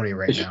Kadarius Toney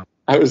right now.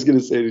 I was going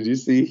to say, did you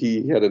see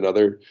he had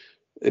another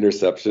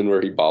interception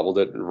where he bobbled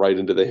it right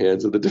into the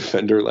hands of the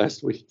defender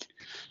last week?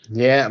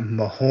 Yeah,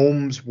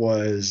 Mahomes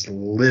was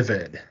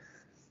livid.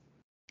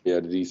 Yeah,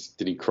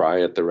 did he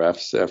cry at the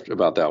refs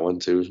about that one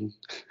too?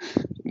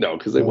 No,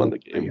 because they won the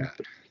game.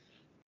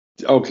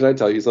 Oh, can I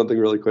tell you something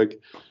really quick?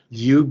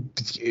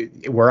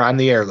 We're on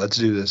the air. Let's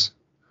do this.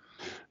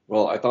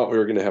 Well, I thought we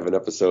were going to have an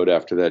episode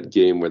after that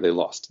game where they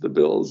lost to the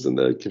Bills and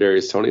the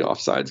Kadarius Toney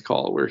offsides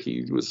call where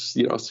he was,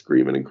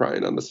 screaming and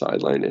crying on the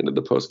sideline and at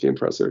the post-game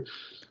presser.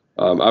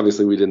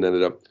 Obviously, we didn't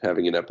end up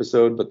having an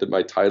episode, but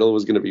my title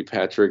was going to be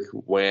Patrick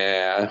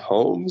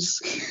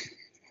Holmes.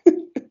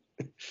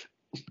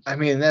 I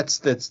mean, that's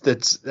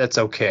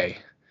okay.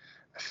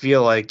 I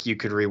feel like you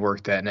could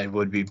rework that and it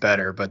would be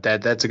better, but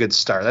that's a good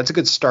start. That's a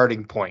good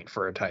starting point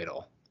for a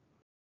title.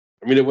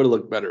 I mean, it would have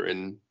looked better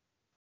in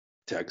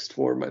text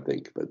form, I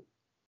think, but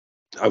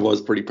I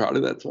was pretty proud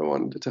of that, so I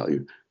wanted to tell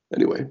you.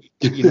 Anyway.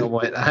 You know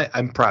what?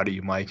 I'm proud of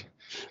you, Mike.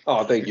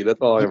 Oh, thank you.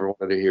 That's all I ever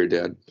wanted to hear,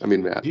 Dad. I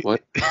mean, Matt,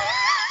 what?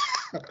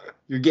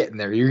 You're getting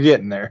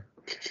there.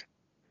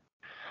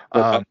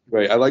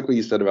 Right. I like what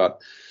you said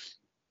about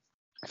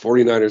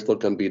 49ers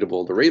look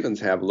unbeatable. The Ravens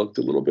have looked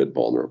a little bit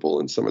vulnerable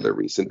in some of their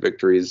recent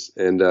victories,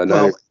 and now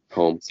they're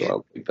home, so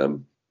I'll take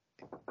them.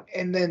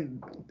 And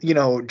then,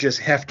 just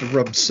have to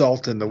rub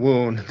salt in the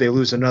wound. They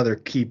lose another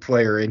key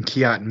player in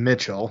Keaton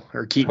Mitchell.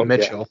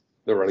 Yeah.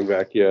 The running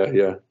back,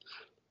 yeah.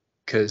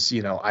 Because,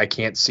 I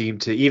can't seem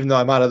to, even though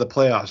I'm out of the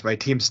playoffs, my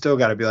team's still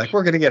got to be like,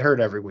 we're going to get hurt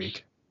every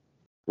week.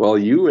 Well,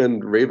 you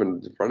and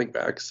Raven running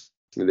backs,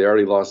 I mean, they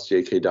already lost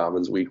J.K.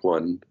 Dobbins week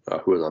 1,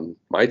 who was on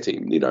my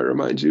team, need I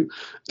remind you.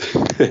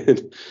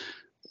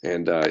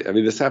 And, I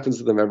mean, this happens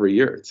to them every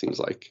year, it seems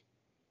like.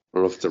 I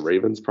don't know if it's a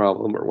Ravens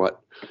problem or what.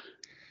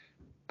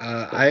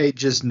 I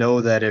just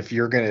know that if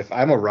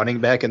I'm a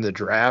running back in the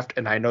draft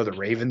and I know the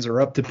Ravens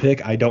are up to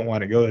pick, I don't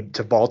want to go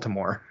to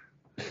Baltimore.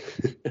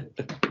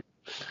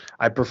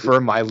 I prefer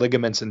my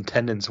ligaments and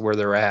tendons where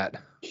they're at.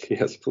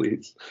 Yes,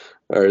 please.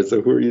 All right,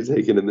 so who are you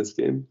taking in this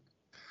game?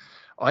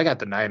 Oh, I got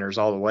the Niners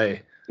all the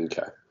way.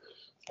 Okay.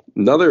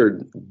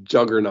 Another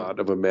juggernaut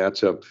of a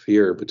matchup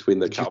here between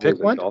the Cowboys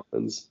and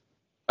Dolphins.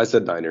 I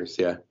said Niners,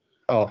 yeah.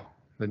 Oh,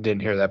 I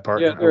didn't hear that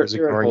part. Yeah, I was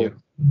ignoring you.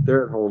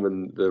 They're at home,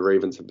 and the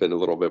Ravens have been a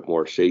little bit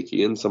more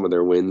shaky in some of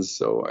their wins,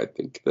 so I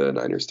think the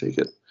Niners take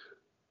it.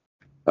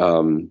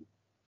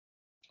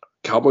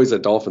 Cowboys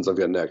at Dolphins I've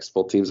got next.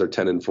 Both teams are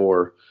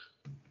 10-4,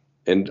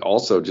 and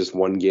also just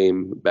one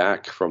game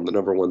back from the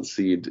number 1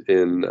 seed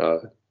in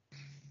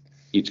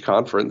each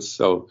conference.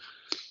 So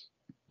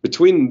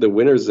between the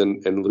winners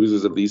and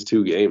losers of these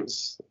two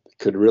games,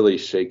 could really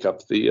shake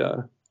up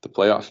the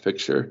playoff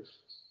picture.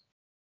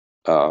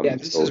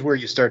 This is where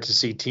you start to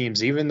see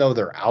teams, even though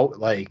they're out,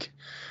 like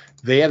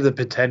they have the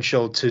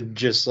potential to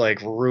just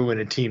like ruin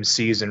a team's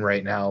season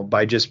right now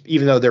by just,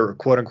 even though they're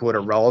quote unquote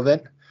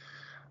irrelevant,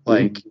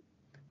 like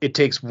it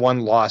takes one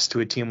loss to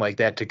a team like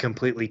that to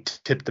completely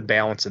tip the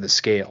balance of the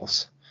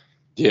scales.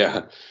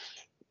 Yeah.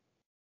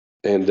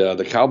 And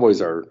the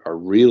Cowboys are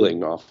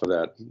reeling off of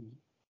that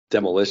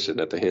demolition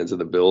at the hands of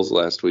the Bills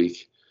last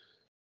week.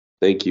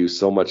 Thank you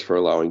so much for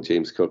allowing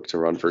James Cook to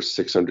run for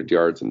 600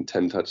 yards and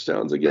 10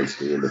 touchdowns against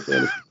me in the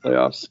fantasy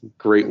playoffs.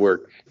 Great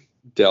work,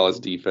 Dallas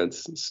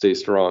defense. Stay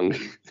strong.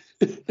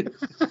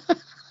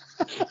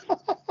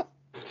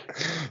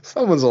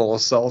 Someone's a little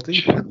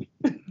salty.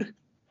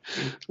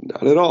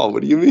 Not at all.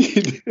 What do you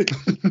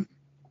mean?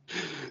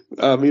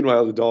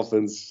 Meanwhile, the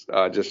Dolphins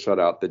just shut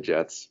out the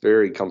Jets.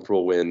 Very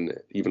comfortable win,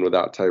 even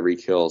without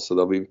Tyreek Hill. So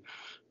they'll be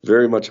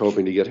very much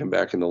hoping to get him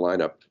back in the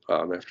lineup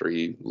after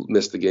he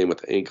missed the game with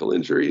the ankle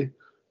injury.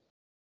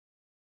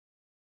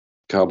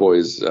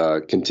 Cowboys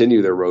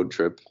continue their road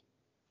trip,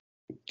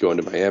 going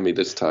to Miami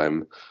this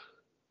time.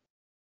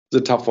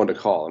 It's a tough one to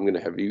call. I'm going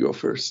to have you go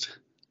first.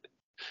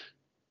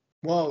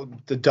 Well,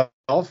 the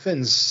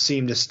Dolphins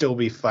seem to still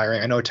be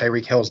firing. I know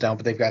Tyreek Hill's down,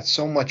 but they've got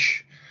so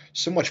much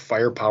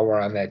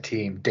firepower on that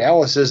team.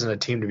 Dallas isn't a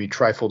team to be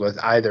trifled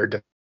with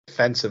either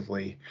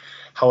defensively.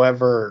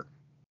 However,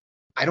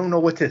 I don't know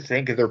what to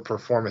think of their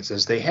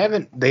performances. They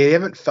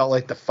haven't felt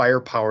like the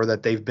firepower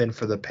that they've been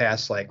for the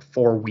past like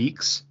 4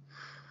 weeks.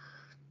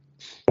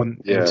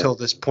 Until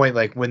this point,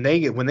 like when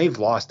they've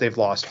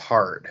lost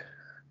hard.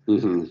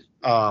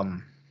 Mm-hmm.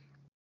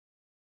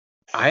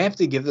 I have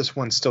to give this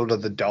one still to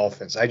the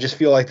Dolphins. I just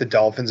feel like the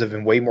Dolphins have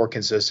been way more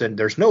consistent.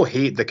 There's no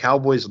hate. The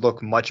Cowboys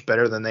look much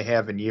better than they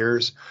have in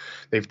years.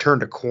 They've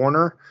turned a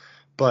corner,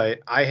 but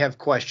I have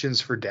questions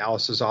for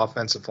Dallas's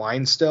offensive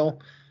line still.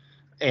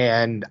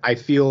 And I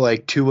feel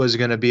like Tua's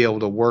going to be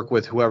able to work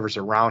with whoever's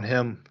around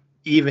him,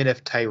 even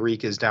if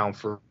Tyreek is down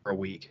for a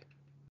week.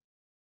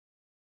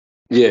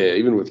 Yeah,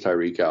 even with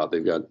Tyreek out,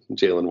 they've got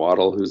Jalen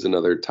Waddle, who's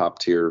another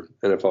top-tier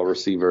NFL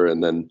receiver,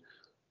 and then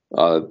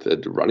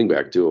the running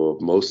back duo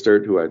of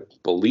Mostert, who I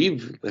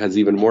believe has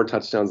even more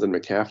touchdowns than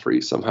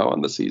McCaffrey somehow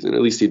on the season.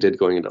 At least he did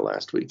going into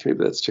last week.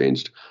 Maybe that's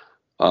changed.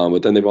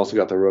 But then they've also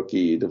got the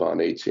rookie Devon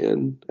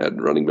Achane at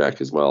running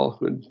back as well.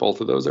 And both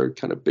of those are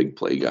kind of big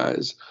play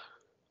guys.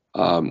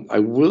 I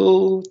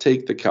will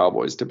take the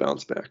Cowboys to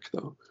bounce back,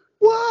 though.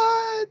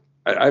 What?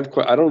 I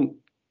don't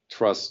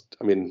trust.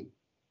 I mean,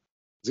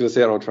 I was going to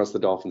say I don't trust the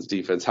Dolphins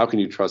defense. How can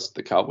you trust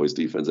the Cowboys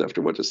defense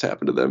after what just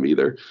happened to them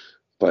either?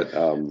 But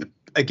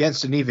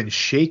against an even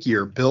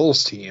shakier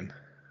Bills team.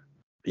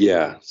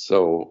 Yeah,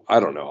 so I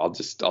don't know.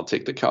 I'll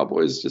take the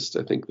Cowboys.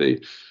 I think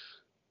they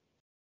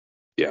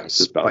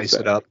just spice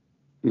it up.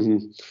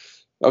 Mm-hmm.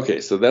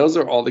 Okay, so those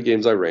are all the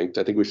games I ranked.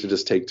 I think we should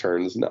just take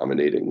turns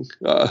nominating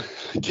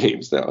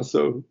games now.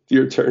 So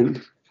your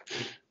turn.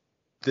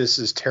 This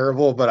is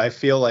terrible, but I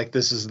feel like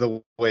this is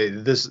the way.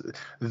 This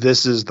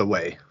is the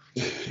way.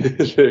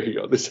 There you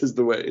go. This is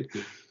the way.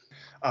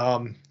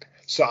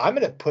 So I'm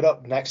going to put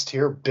up next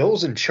here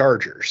Bills and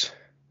Chargers.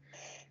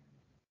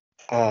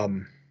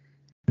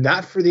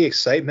 Not for the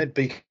excitement,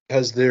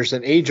 because there's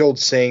an age-old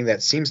saying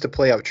that seems to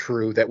play out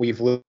true that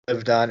we've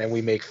lived on and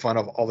we make fun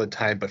of all the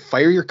time, but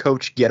fire your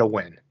coach, get a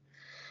win.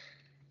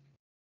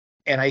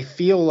 And I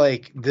feel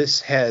like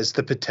this has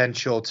the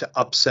potential to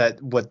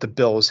upset what the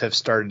Bills have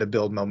started to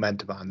build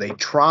momentum on. They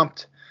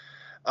tromped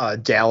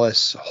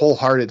Dallas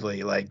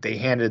wholeheartedly. Like they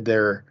handed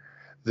their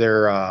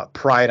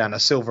pride on a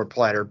silver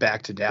platter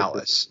back to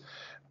Dallas.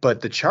 But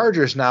the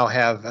Chargers now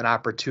have an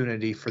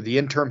opportunity for the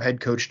interim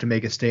head coach to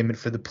make a statement,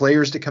 for the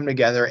players to come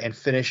together and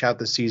finish out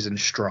the season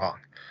strong.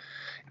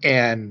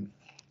 And,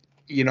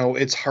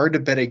 it's hard to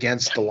bet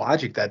against the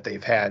logic that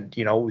they've had.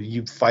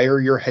 You fire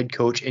your head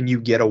coach and you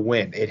get a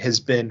win.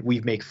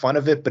 We make fun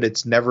of it, but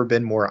it's never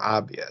been more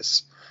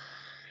obvious.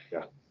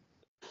 Yeah.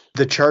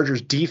 The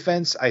Chargers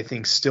defense, I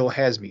think, still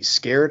has me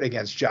scared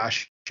against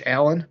Josh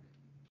Allen.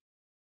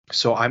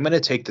 So I'm going to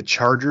take the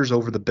Chargers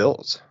over the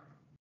Bills.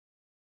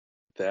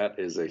 That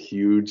is a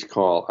huge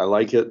call. I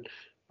like it.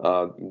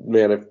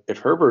 Man, if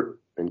Herbert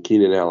and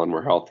Keenan Allen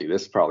were healthy,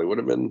 this probably would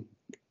have been,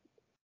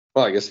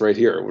 well, I guess right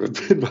here it would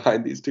have been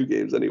behind these two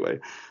games anyway.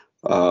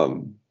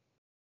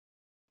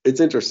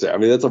 It's interesting. I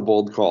mean, that's a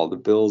bold call. The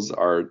Bills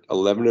are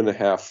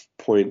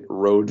 11.5-point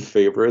road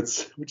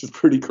favorites, which is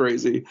pretty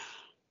crazy.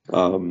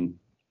 Yeah,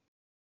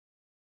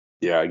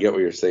 I get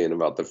what you're saying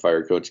about the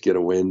fire coach get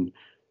a win.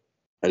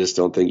 I just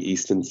don't think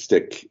Easton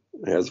Stick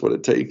has what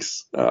it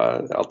takes.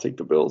 I'll take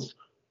the Bills.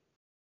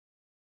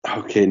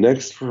 Okay,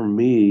 next for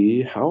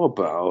me, how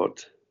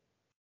about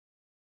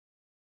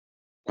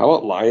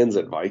Lions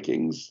at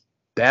Vikings?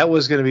 That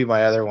was going to be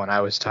my other one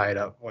I was tied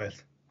up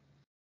with.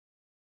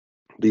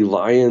 The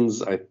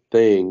Lions, I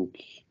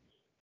think,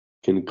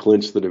 can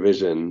clinch the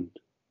division.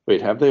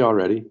 Wait, have they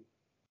already?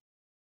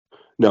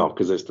 No,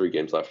 because there's 3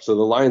 games left. So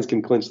the Lions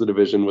can clinch the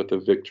division with a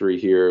victory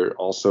here,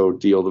 also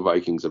deal the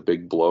Vikings a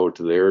big blow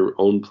to their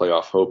own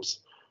playoff hopes.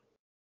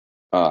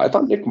 I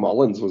thought Nick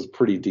Mullins was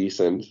pretty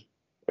decent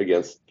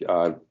against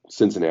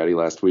Cincinnati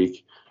last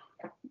week.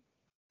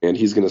 And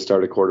he's going to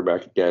start a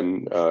quarterback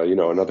again,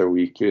 another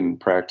week in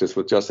practice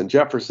with Justin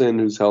Jefferson,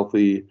 who's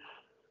healthy.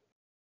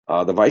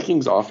 The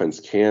Vikings offense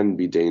can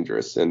be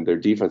dangerous, and their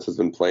defense has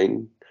been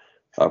playing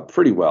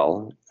pretty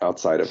well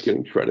outside of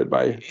getting shredded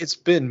by. It's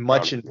been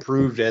much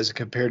improved as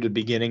compared to the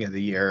beginning of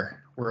the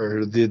year,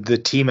 where the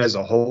team as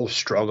a whole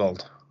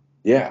struggled.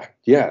 Yeah,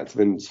 it's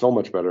been so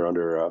much better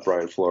under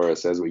Brian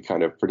Flores, as we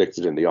kind of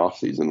predicted in the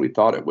offseason. We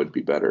thought it would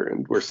be better,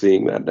 and we're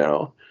seeing that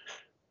now.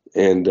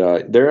 And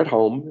they're at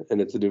home,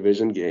 and it's a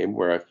division game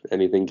where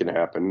anything can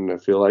happen, I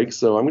feel like.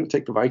 So I'm going to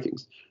take the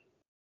Vikings.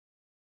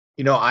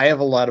 I have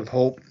a lot of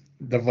hope.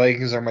 The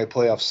Vikings are my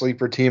playoff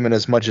sleeper team, and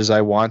as much as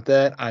I want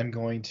that, I'm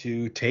going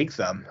to take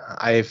them.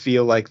 I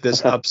feel like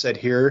this upset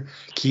here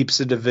keeps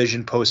the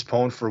division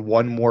postponed for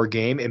one more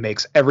game. It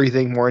makes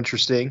everything more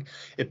interesting.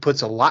 It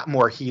puts a lot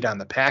more heat on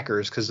the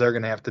Packers because they're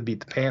going to have to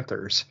beat the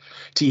Panthers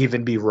to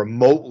even be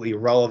remotely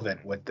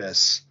relevant with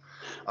this.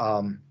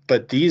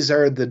 But these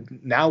are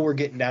now we're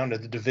getting down to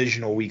the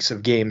divisional weeks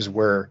of games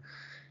where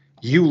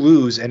you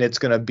lose and it's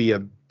going to be a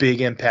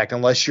big impact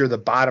unless you're the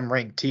bottom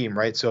ranked team,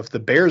 right? So if the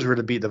Bears were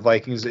to beat the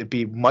Vikings, it'd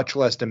be much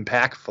less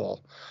impactful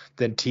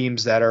than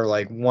teams that are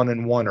like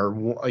 1-1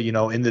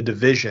 or, in the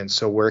division.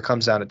 So where it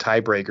comes down to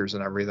tiebreakers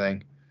and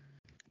everything.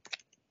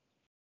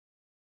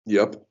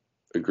 Yep.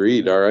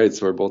 Agreed. All right.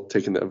 So we're both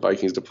taking the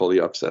Vikings to pull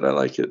the upset. I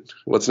like it.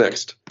 What's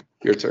next?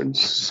 Your turn.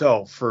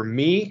 So for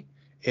me,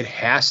 it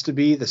has to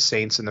be the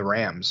Saints and the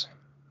Rams.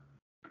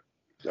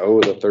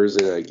 Oh, the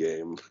Thursday night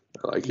game.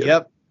 I like it.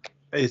 Yep.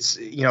 It's,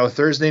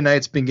 Thursday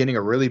night's been getting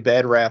a really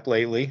bad rap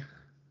lately.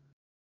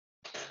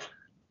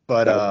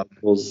 But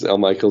Al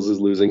Michaels is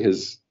losing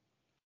his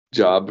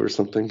job or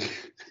something,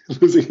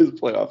 losing his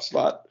playoff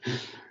spot.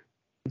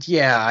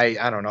 Yeah,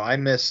 I don't know. I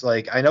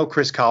know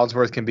Chris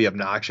Collinsworth can be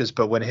obnoxious,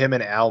 but when him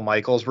and Al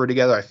Michaels were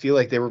together, I feel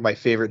like they were my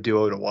favorite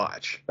duo to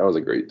watch. That was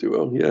a great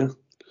duo, yeah.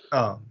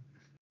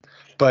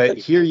 But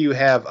here you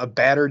have a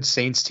battered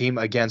Saints team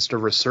against a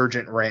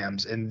resurgent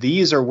Rams, and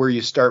these are where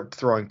you start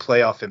throwing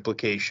playoff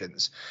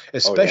implications,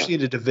 especially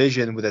in a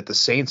division that the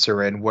Saints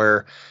are in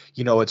where,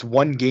 it's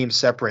one game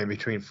separating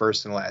between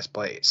first and last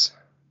place.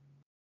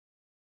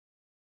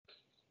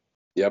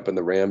 Yep, and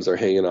the Rams are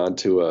hanging on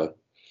to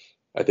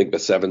I think the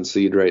 7th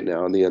seed right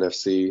now in the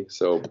NFC.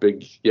 So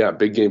big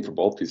game for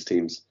both these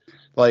teams.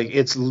 Like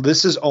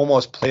this is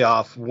almost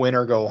playoff win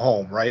or go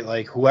home, right?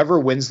 Like whoever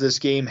wins this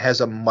game has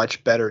a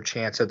much better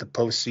chance at the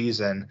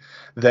postseason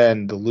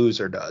than the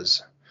loser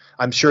does.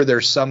 I'm sure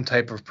there's some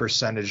type of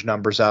percentage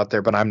numbers out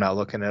there, but I'm not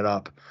looking it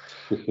up.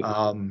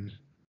 And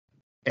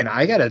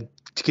I got to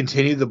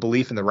continue the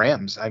belief in the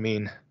Rams. I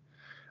mean,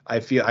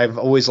 I've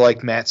always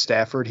liked Matt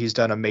Stafford. He's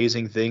done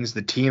amazing things.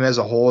 The team as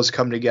a whole has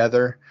come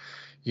together.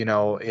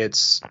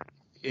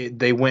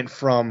 They went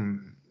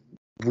from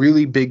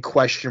really big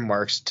question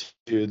marks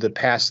to the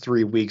past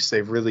 3 weeks.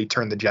 They've really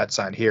turned the Jets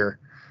on here.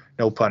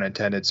 No pun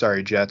intended.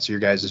 Sorry, Jets. Your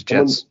guys'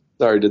 Jets.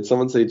 Sorry, did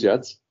someone say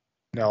Jets?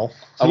 No.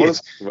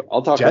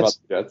 I'll talk Jets?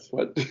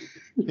 about the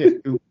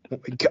Jets.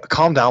 What?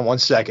 Calm down 1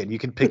 second. You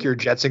can pick your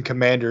Jets and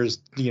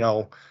Commanders,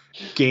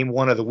 game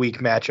 1 of the week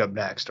matchup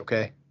next,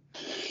 okay?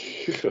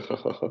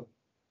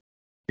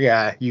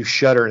 Yeah, you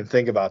shudder and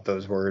think about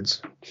those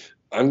words.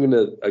 I'm going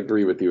to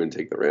agree with you and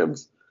take the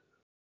Rams.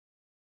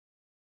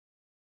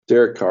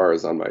 Derek Carr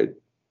is on my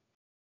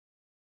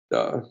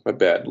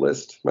bad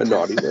list, my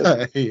naughty list.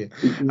 I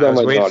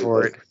was waiting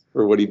for it.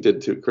 For what he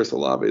did to Chris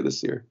Olave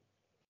this year.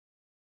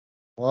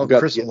 Well,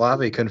 Chris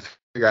Olave couldn't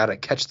figure out how to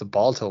catch the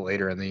ball till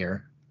later in the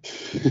year.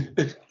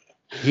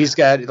 He's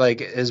got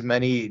like as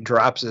many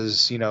drops as,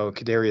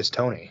 Kadarius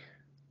Toney.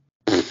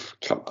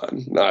 Come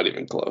on, not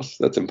even close.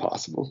 That's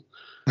impossible.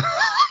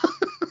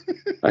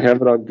 I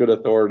have it on good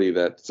authority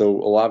that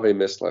Olave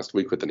missed last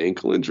week with an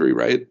ankle injury,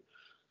 right?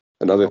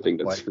 Another thing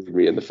that screwed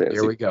me in the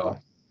fantasy. Here we go.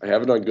 I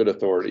have it on good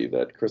authority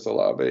that Chris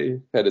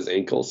Olave had his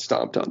ankle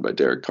stomped on by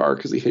Derek Carr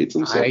because he hates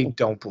himself. I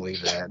don't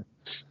believe that.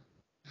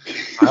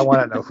 I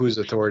want to know whose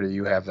authority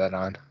you have that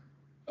on.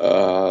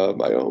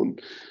 My own.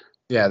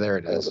 Yeah, there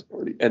it is.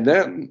 And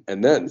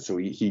then, so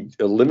he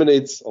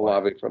eliminates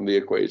Olave from the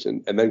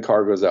equation, and then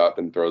Carr goes out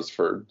and throws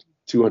for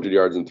 200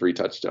 yards and 3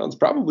 touchdowns.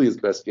 Probably his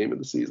best game of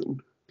the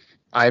season.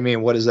 I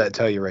mean, what does that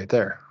tell you right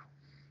there?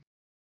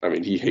 I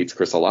mean, he hates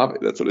Chris Olave.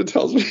 That's what it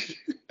tells me.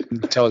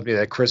 It tells me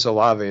that Chris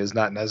Olave is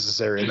not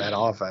necessary in that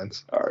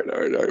offense. All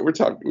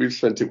right. We've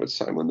spent too much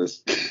time on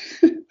this.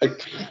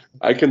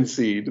 I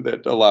concede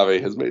that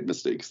Olave has made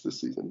mistakes this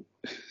season.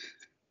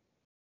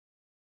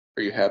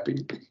 Are you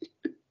happy?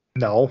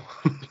 No.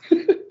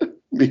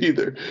 Me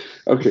either.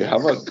 Okay, how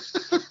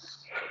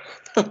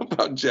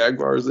about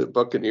Jaguars at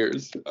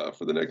Buccaneers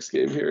for the next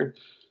game here?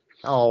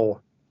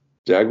 Oh.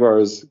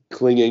 Jaguars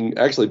clinging.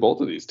 Actually,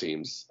 both of these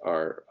teams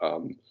are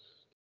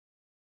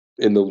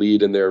in the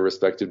lead in their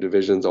respective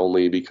divisions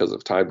only because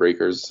of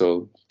tiebreakers.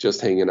 So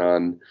just hanging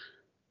on.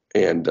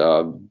 And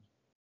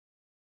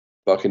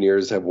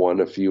Buccaneers have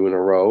won a few in a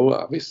row,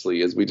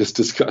 obviously, as we just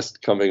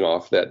discussed, coming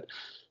off that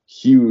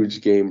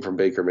huge game from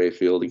Baker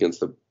Mayfield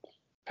against the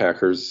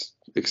Packers.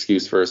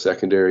 Excuse for a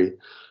secondary.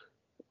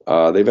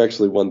 They've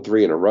actually won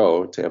 3 in a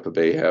row. Tampa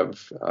Bay have.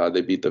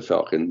 They beat the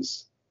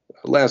Falcons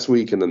last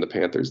week and then the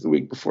Panthers the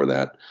week before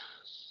that.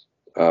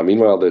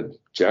 Meanwhile, the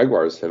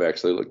Jaguars have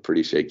actually looked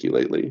pretty shaky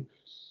lately.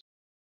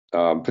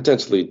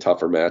 Potentially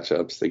tougher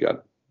matchups. They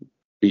got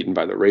beaten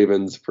by the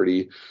Ravens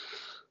pretty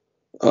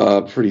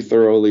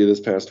thoroughly this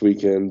past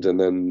weekend, and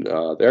then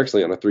they're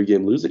actually on a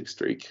 3-game losing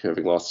streak,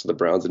 having lost to the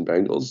Browns and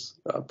Bengals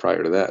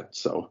prior to that.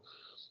 So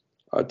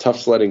tough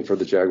sledding for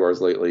the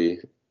Jaguars lately.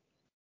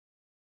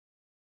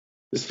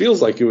 This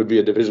feels like it would be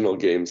a divisional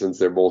game since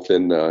they're both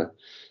in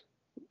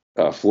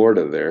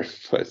Florida there,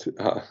 but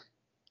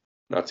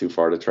not too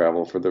far to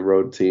travel for the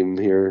road team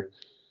here.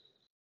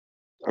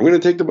 I'm going to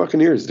take the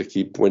Buccaneers to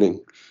keep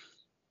winning.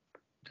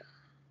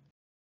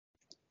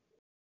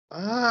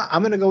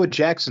 I'm going to go with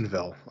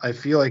Jacksonville. I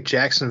feel like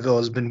Jacksonville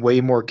has been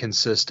way more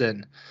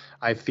consistent.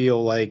 I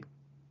feel like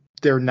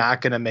they're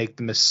not going to make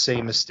the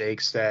same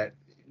mistakes that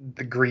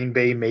the Green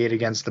Bay made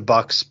against the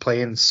Bucs,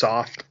 playing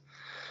soft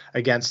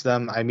against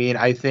them. I mean,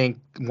 I think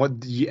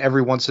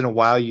every once in a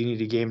while you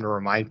need a game to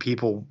remind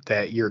people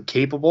that you're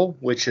capable,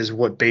 which is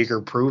what Baker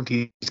proved.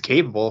 He's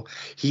capable.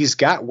 He's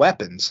got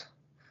weapons.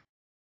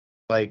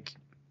 Like,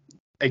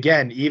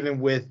 again, even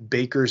with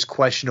Baker's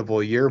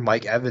questionable year,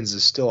 Mike Evans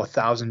is still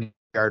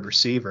 1,000-yard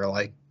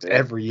receiver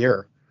every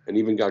year. And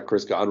even got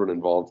Chris Godwin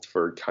involved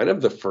for kind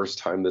of the first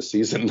time this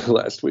season.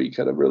 Last week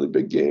had a really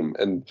big game,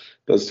 and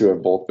those two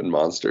have both been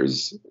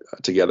monsters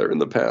together in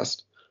the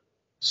past.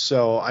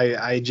 So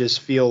I just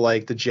feel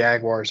like the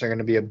Jaguars are going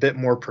to be a bit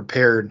more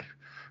prepared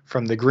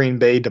from the Green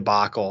Bay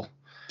debacle.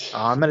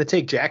 I'm going to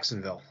take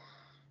Jacksonville.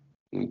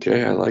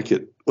 Okay, I like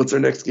it. What's our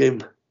next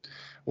game?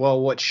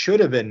 Well, what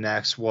should have been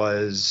next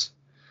was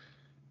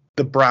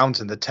the Browns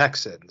and the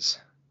Texans.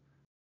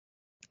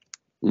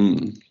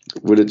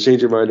 Would it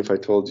change your mind if I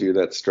told you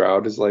that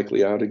Stroud is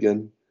likely out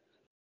again?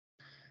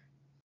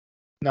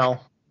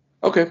 No.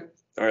 Okay.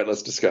 All right,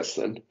 let's discuss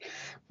then.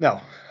 No.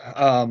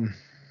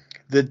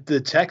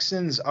 The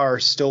Texans are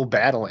still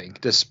battling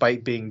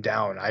despite being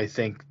down. I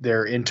think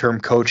their interim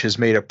coach has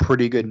made a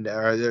pretty good –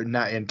 they're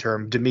not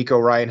interim. D'Amico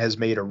Ryan has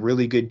made a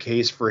really good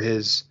case for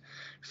his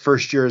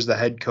first year as the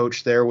head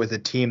coach there with a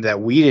team that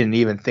we didn't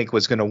even think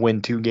was going to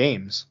win 2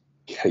 games.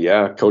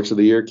 Yeah, Coach of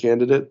the Year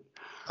candidate.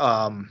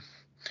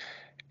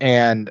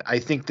 And I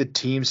think the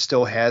team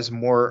still has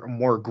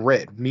more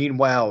grit.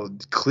 Meanwhile,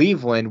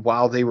 Cleveland,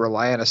 while they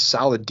rely on a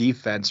solid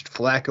defense,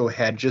 Flacco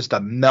had just a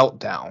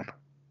meltdown.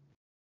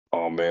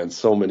 Oh, man,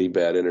 so many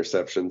bad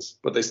interceptions.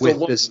 But they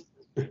still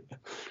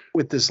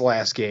with this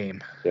last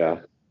game. Yeah.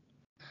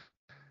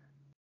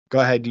 Go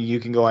ahead. You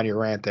can go on your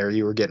rant there.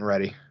 You were getting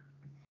ready.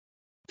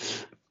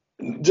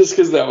 Just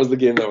because that was the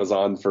game that was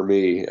on for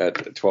me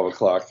at 12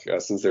 o'clock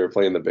since they were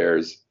playing the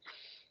Bears.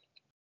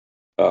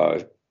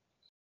 I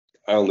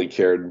only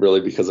cared really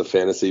because of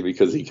fantasy,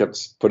 because he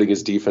kept putting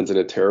his defense in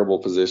a terrible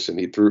position.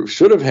 He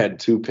should have had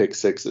 2 pick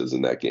sixes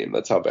in that game.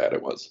 That's how bad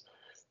it was.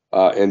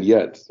 And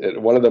yet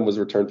one of them was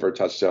returned for a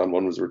touchdown.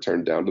 One was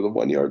returned down to the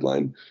 1-yard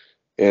line.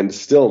 And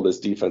still this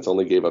defense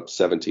only gave up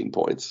 17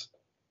 points.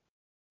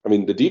 I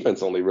mean, the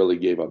defense only really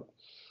gave up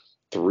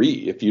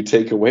 3 if you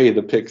take away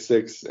the pick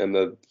 6 and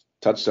the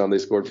touchdown they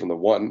scored from the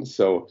 1.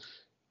 So,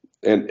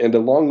 and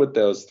along with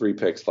those 3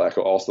 picks, Flacco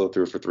also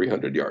threw for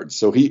 300 yards.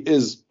 So he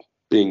is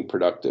being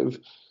productive.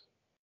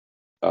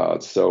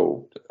 And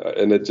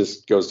it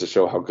just goes to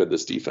show how good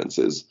this defense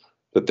is,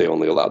 that they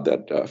only allowed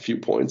that few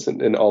points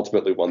and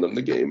ultimately won them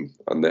the game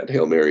on that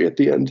Hail Mary at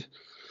the end.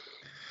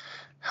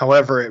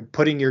 However,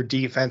 putting your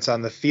defense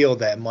on the field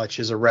that much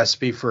is a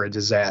recipe for a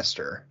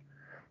disaster.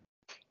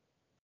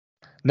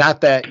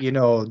 Not that,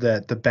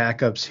 that the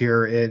backups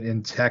here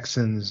in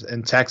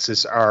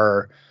Texas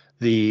are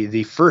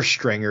the first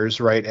stringers,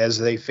 right, as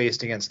they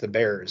faced against the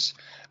Bears.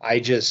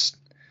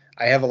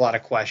 I have a lot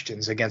of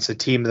questions against a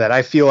team that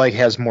I feel like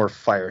has more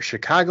fire.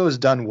 Chicago's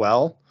done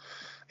well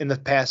in the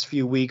past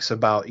few weeks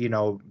about,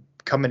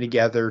 coming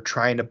together,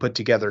 trying to put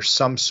together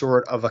some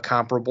sort of a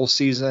comparable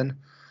season.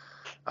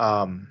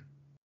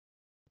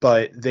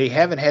 But they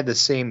haven't had the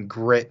same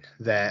grit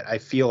that I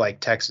feel like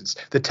Texans.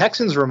 The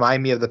Texans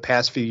remind me of the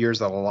past few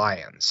years of the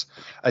Lions,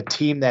 a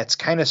team that's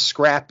kind of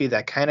scrappy,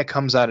 that kind of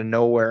comes out of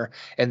nowhere,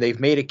 and they've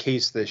made a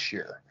case this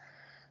year.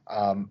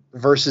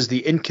 Versus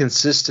the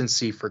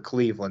inconsistency for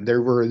Cleveland.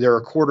 They're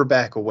a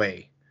quarterback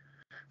away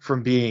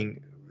from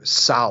being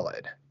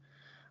solid.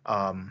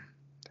 And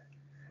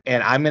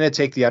I'm going to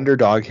take the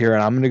underdog here,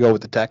 and I'm going to go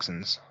with the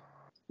Texans.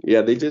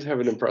 Yeah, they did have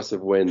an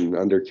impressive win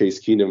under Case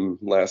Keenum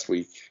last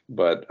week,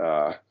 but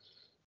I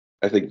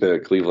think the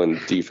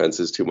Cleveland defense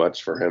is too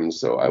much for him,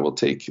 so I will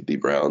take the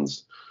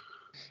Browns.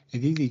 I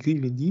think the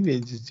Cleveland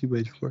defense is too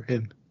much for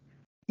him.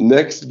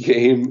 Next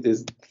game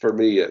is, for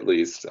me at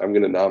least, I'm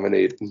going to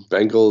nominate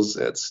Bengals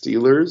at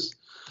Steelers.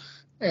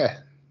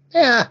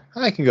 Yeah,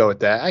 I can go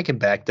with that. I can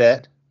back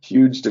that.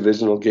 Huge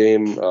divisional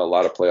game, a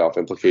lot of playoff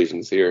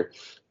implications here.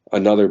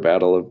 Another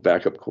battle of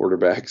backup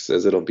quarterbacks,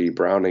 as it'll be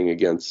Browning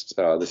against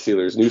the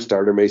Steelers' new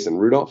starter, Mason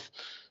Rudolph.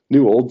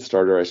 New old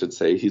starter, I should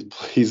say.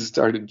 He's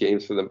started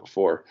games for them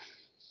before.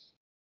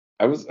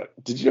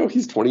 Did you know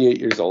he's 28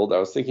 years old? I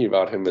was thinking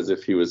about him as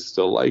if he was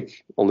still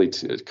like only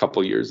a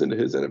couple years into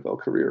his NFL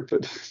career,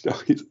 but no,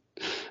 he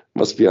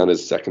must be on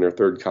his second or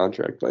third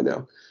contract by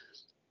now.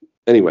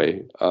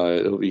 Anyway,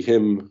 it'll be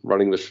him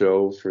running the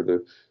show for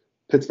the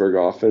Pittsburgh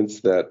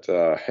offense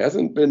that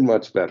hasn't been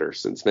much better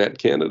since Matt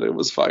Canada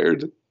was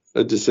fired.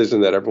 A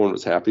decision that everyone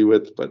was happy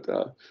with, but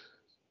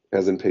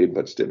hasn't paid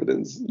much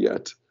dividends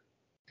yet.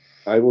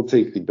 I will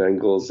take the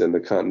Bengals and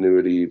the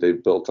continuity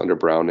they've built under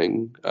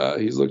Browning.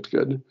 He's looked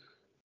good.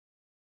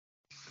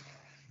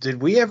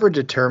 Did we ever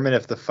determine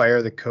if the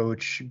fire the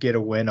coach, get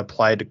a win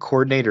applied to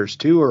coordinators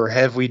too, or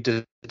have we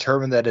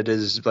determined that it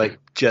is like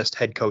just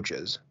head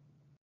coaches?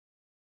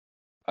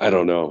 I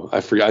don't know.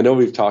 I forget. I know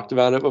we've talked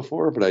about it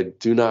before, but I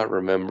do not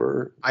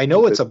remember. I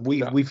know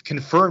we've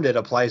confirmed it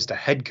applies to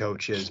head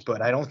coaches,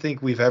 but I don't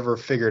think we've ever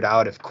figured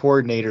out if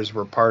coordinators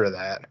were part of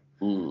that.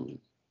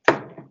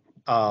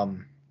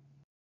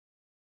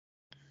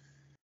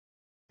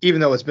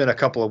 Even though it's been a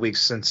couple of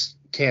weeks since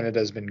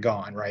Canada's been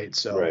gone, right?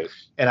 So, right.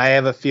 And I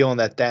have a feeling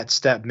that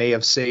step may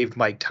have saved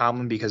Mike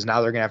Tomlin, because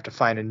now they're going to have to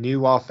find a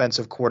new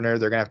offensive coordinator.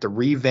 They're going to have to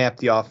revamp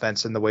the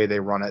offense and the way they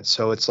run it.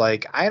 So it's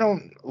like, I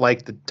don't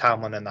like the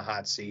Tomlin in the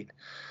hot seat.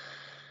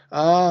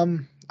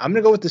 I'm going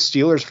to go with the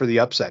Steelers for the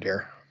upset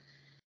here.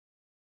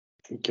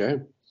 Okay.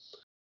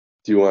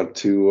 Do you want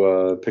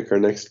to pick our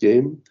next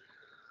game?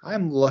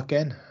 I'm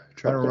looking.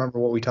 Trying to remember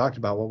what we talked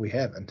about, what we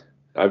haven't.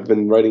 I've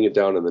been writing it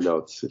down in the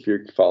notes if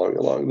you're following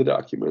along the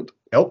document.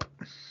 Nope.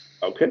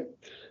 Okay.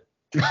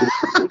 You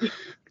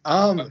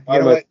know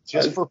what?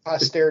 Just for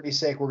posterity's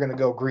sake, we're going to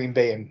go Green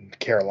Bay and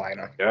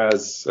Carolina.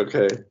 Yes.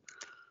 Okay.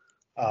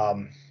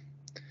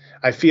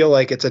 I feel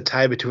like it's a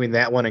tie between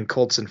that one and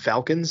Colts and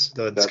Falcons,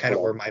 though that's kind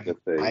of where my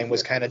mind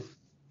was kind of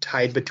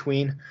tied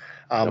between.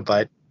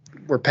 But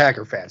we're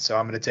Packer fans, so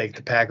I'm going to take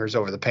the Packers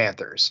over the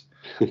Panthers.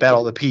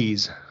 Battle of the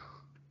Peas.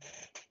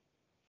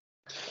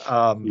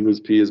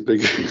 USP is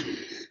bigger.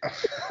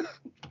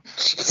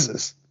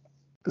 Jesus.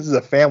 This is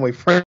a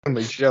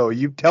family-friendly show.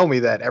 You tell me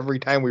that every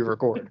time we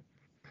record.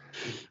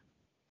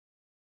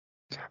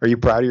 Are you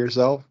proud of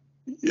yourself?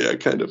 Yeah,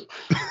 kind of.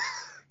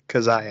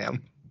 Because I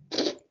am.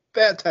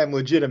 That time,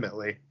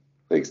 legitimately.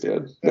 Thanks,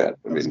 Dad. Matt,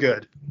 That's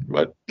good.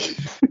 But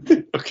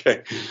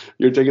okay,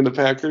 you're taking the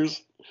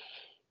Packers?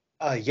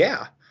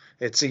 Yeah.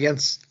 It's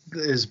against.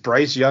 Is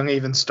Bryce Young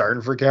even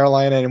starting for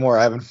Carolina anymore?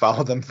 I haven't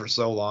followed them for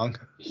so long.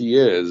 He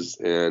is,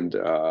 and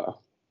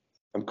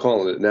I'm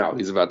calling it now.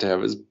 He's about to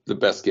have the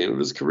best game of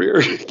his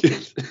career.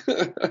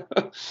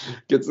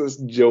 Gets this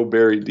Joe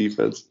Barry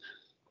defense.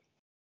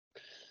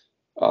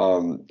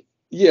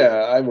 Yeah,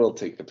 I will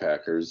take the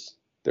Packers.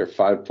 They're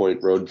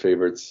 5-point road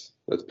favorites.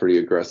 That's pretty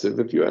aggressive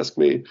if you ask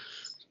me.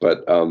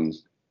 But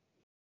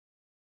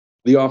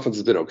the offense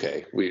has been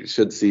okay. We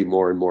should see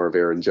more and more of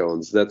Aaron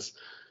Jones. That's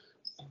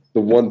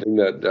the one thing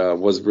that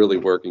was really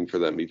working for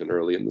them even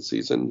early in the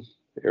season.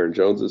 Aaron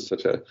Jones is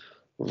such a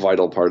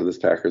vital part of this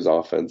Packers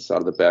offense out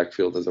of the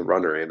backfield as a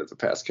runner and as a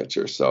pass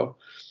catcher. So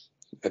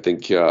I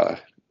think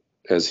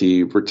as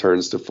he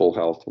returns to full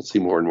health, we'll see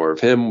more and more of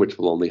him, which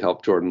will only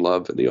help Jordan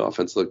Love and the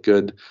offense look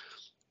good.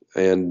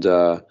 And you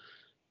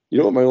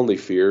know what my only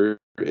fear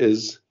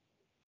is?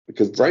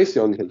 Because Bryce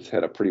Young has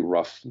had a pretty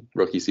rough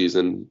rookie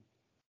season.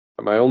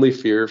 My only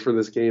fear for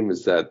this game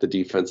is that the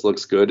defense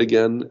looks good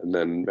again, and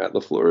then Matt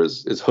LaFleur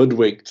is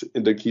hoodwinked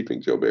into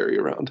keeping Joe Barry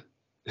around.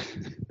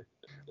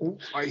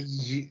 I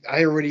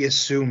already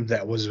assumed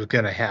that was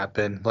going to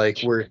happen.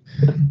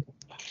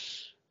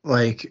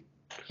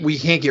 We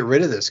can't get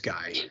rid of this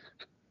guy.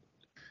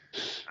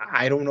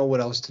 I don't know what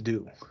else to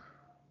do.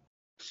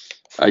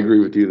 I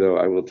agree with you, though.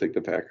 I will take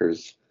the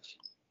Packers.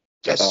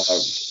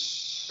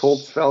 Yes.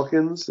 Colts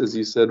Falcons, as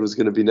you said, was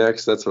going to be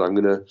next. That's what I'm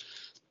going to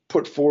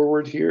put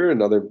forward here.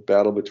 Another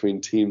battle between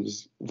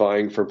teams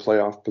vying for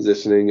playoff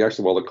positioning.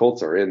 Actually, while the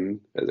Colts are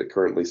in, as it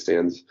currently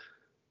stands,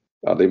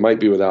 they might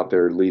be without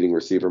their leading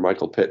receiver,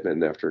 Michael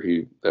Pittman, after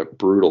that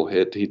brutal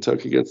hit he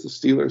took against the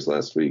Steelers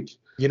last week.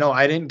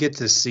 I didn't get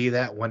to see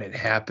that when it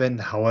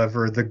happened.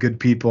 However, the good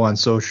people on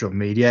social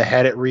media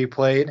had it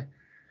replayed.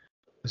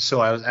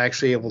 So I was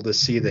actually able to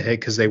see the hit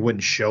because they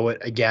wouldn't show it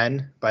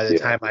again by the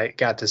time I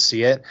got to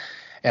see it.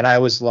 And I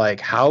was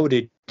like, how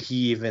did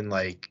he even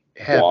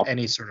have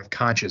any sort of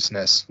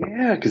consciousness?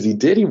 Yeah, because he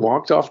did. He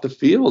walked off the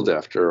field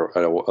after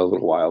a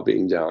little while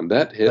being down.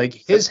 That hit,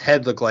 his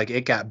head looked like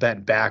it got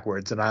bent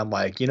backwards, and I'm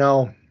like,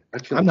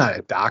 I'm not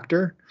a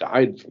doctor.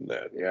 Died from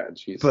that. Yeah,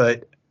 jeez.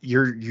 But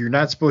you're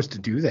not supposed to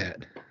do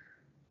that.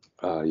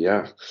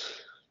 Yeah.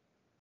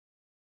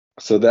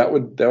 So that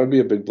would be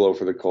a big blow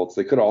for the Colts.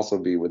 They could also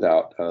be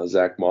without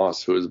Zach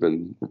Moss, who has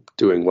been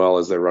doing well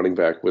as their running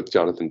back with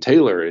Jonathan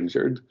Taylor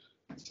injured.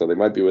 So they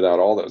might be without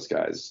all those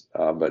guys.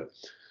 But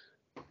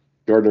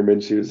Gardner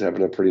Minshew is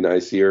having a pretty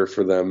nice year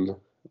for them,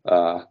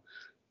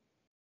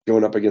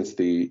 going up against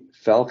the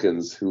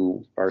Falcons,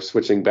 who are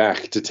switching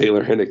back to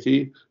Taylor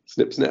Heineke.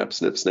 Snip, snap,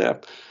 snip,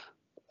 snap.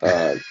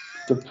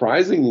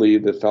 Surprisingly,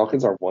 the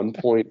Falcons are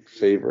 1-point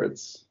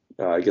favorites.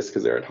 I guess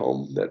because they're at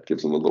home. That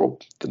gives them a little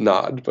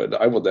nod, but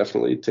I will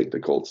definitely take the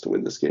Colts to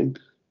win this game.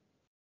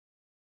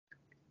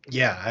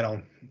 Yeah, I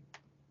don't.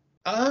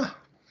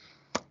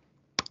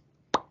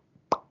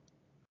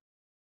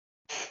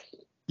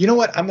 You know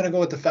what? I'm going to go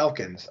with the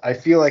Falcons. I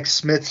feel like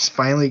Smith's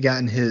finally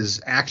gotten his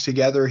act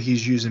together.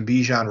 He's using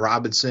Bijan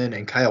Robinson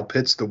and Kyle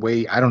Pitts the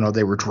way, I don't know,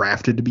 they were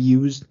drafted to be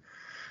used.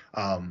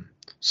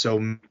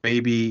 So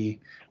maybe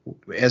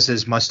as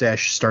his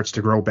mustache starts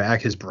to grow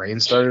back, his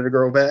brain started to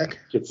grow back.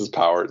 Gets his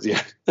powers,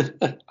 yeah.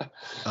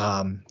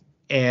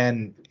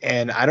 And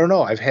I don't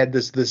know. I've had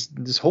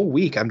this whole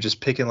week. I'm just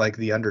picking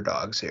the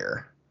underdogs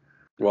here.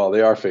 Well,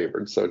 they are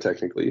favored, so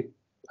technically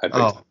I picked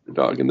the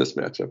underdog in this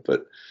matchup.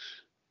 But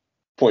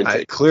point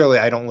taken. Clearly,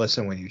 I don't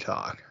listen when you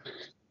talk.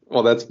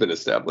 Well, that's been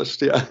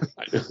established, yeah.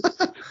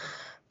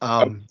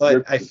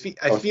 But I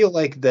feel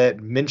like that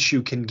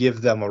Minshew can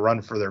give them a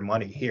run for their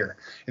money here.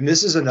 And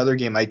this is another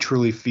game I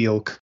truly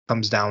feel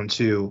comes down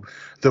to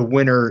the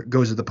winner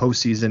goes to the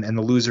postseason and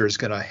the loser is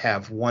going to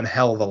have one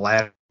hell of a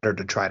ladder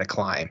to try to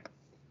climb.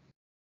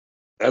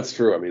 That's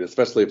true. I mean,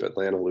 especially if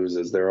Atlanta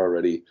loses,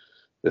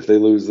 if they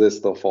lose this,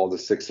 they'll fall to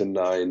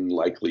 6-9,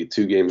 likely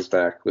 2 games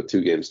back with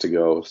 2 games to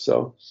go.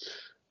 So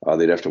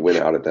they'd have to win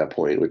out at that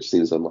point, which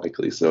seems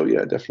unlikely. So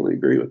yeah, I definitely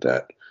agree with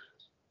that.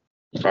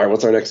 All right,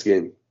 what's our next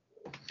game?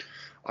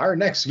 Our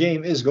next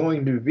game is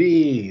going to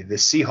be the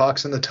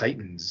Seahawks and the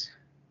Titans.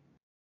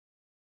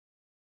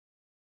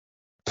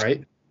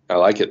 Right? I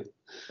like it.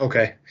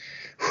 Okay.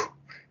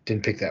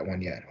 Didn't pick that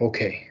one yet.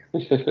 Okay.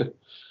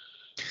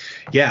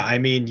 Yeah, I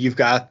mean, you've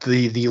got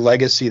the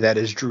legacy that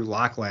is Drew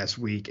Lock last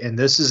week, and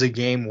this is a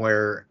game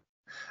where,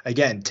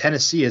 again,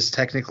 Tennessee is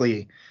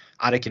technically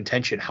out of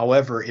contention.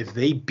 However, if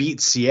they beat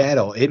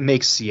Seattle, it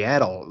makes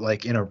Seattle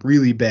in a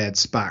really bad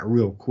spot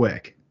real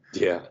quick.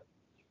 Yeah.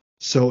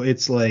 So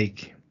it's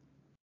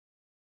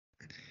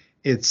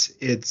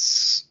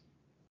it's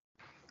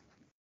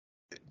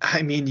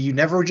I mean, you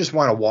never just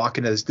want to walk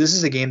into this. This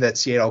is a game that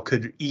Seattle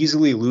could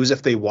easily lose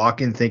if they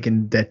walk in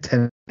thinking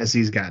that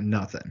Tennessee's got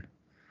nothing.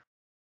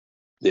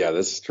 Yeah,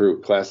 this is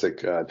true. Classic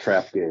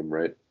trap game,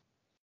 right?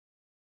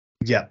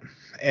 Yep.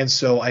 And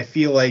so I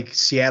feel like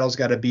Seattle's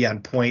got to be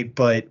on point,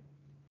 but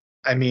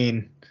I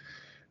mean,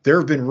 there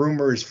have been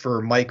rumors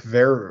for Mike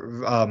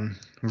Vrabel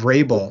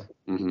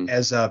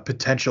as a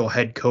potential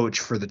head coach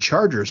for the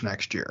Chargers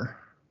next year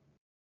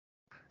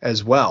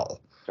as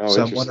well. Oh,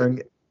 so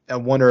I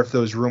wonder if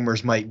those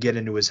rumors might get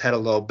into his head a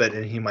little bit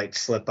and he might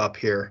slip up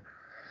here.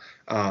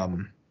 I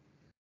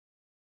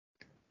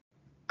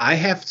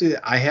have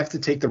to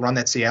take the run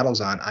that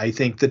Seattle's on. I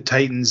think the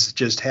Titans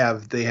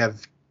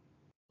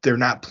they're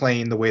not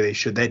playing the way they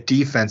should. That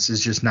defense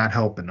is just not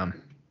helping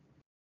them.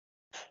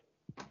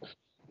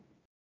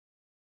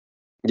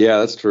 Yeah,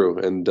 that's true.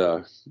 And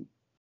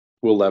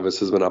Will Levis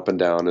has been up and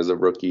down as a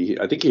rookie.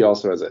 I think he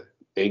also has an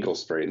ankle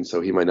sprain,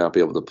 so he might not be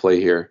able to play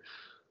here.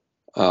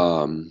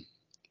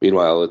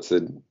 Meanwhile, it's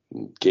a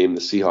game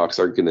the Seahawks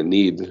are going to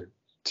need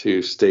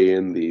to stay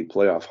in the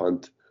playoff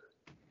hunt.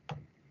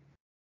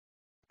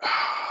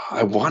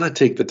 I want to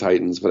take the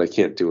Titans, but I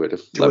can't do it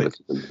if Levis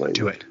has been playing.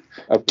 Do it.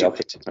 I'll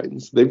take the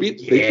Titans. They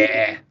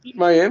beat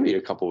Miami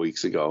a couple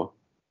weeks ago.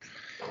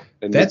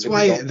 And that's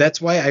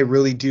why I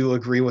really do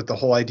agree with the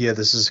whole idea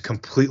this is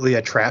completely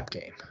a trap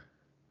game.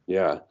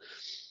 Yeah.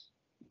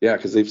 Yeah,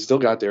 because they've still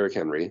got Derrick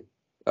Henry.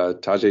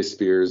 Tajay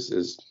Spears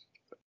is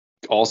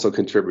also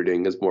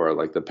contributing as more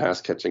like the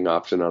pass-catching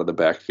option out of the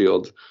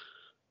backfield.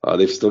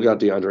 They've still got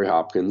DeAndre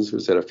Hopkins,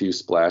 who's had a few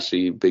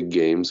splashy big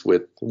games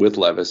with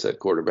Levis at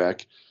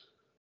quarterback.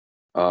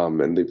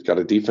 And they've got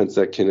a defense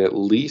that can at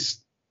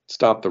least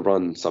stop the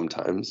run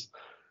sometimes.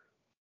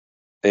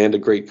 And a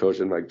great coach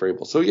in Mike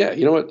Vrabel. So, yeah,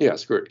 you know what? Yeah,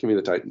 screw it. Give me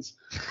the Titans.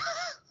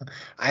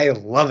 I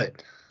love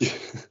it.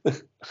 All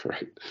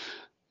right.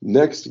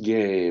 Next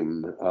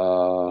game.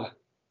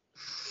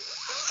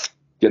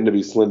 getting to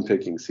be slim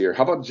pickings here.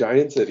 How about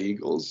Giants at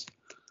Eagles?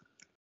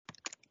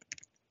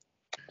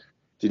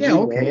 Yeah,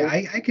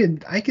 okay.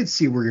 I could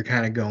see where you're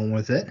kind of going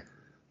with it.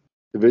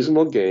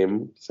 Divisional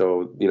game,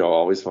 so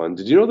always fun.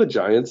 Did you know the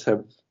Giants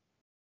have?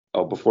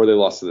 Oh, before they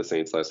lost to the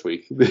Saints last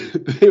week,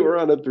 they were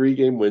on a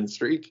 3-game win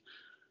streak.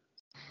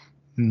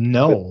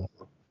 No,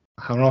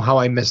 I don't know how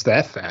I missed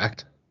that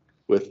fact.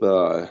 With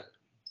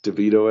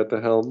DeVito at the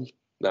helm,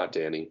 not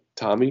Danny.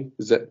 Tommy,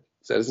 is that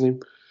his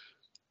name?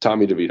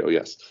 Tommy DeVito,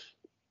 yes.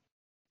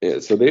 Yeah,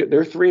 so they're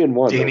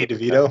 3-1. Danny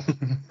DeVito.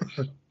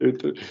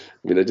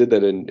 I did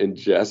that in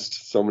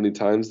jest so many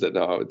times that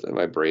now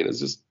my brain is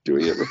just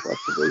doing it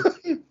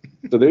reflexively.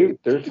 So they're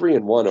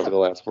 3-1 over the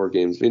last 4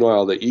 games.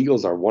 Meanwhile, the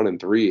Eagles are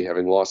 1-3,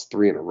 having lost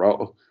 3 in a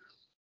row.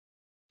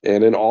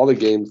 And in all the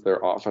games,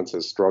 their offense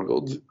has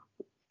struggled.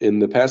 In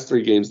the past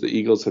 3 games, the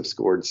Eagles have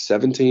scored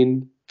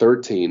 17,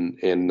 13,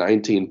 and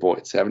 19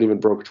 points. Haven't even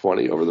broke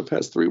 20 over the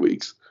past 3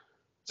 weeks.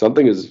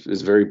 Something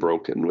is very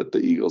broken with the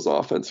Eagles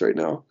offense right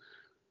now.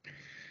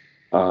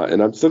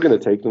 And I'm still going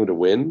to take them to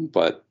win,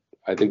 but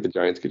I think the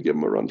Giants could give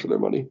them a run for their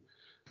money.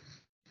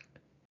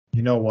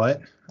 You know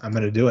what? I'm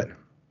going to do it.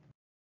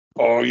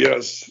 Oh,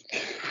 yes.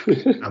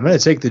 I'm going to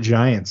take the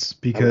Giants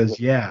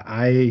because,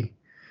 I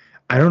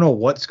don't know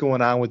what's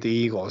going on with the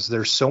Eagles.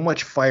 There's so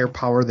much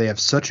firepower. They have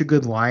such a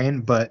good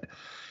line, but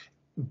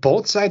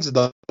both sides of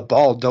the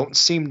ball don't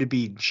seem to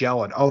be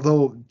gelling.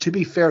 Although, to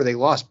be fair, they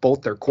lost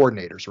both their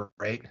coordinators,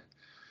 right?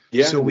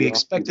 Yeah. So we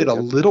expected a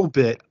little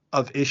bit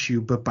of issue,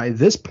 but by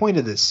this point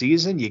of the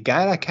season, you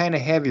got to kind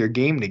of have your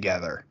game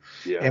together.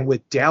 Yeah. And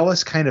with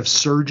Dallas kind of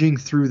surging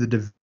through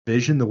the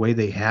division the way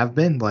they have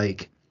been,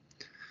 like,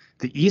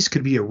 the East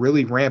could be a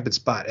really rampant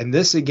spot. And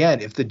this, again,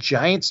 if the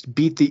Giants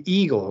beat the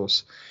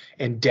Eagles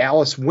and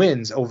Dallas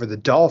wins over the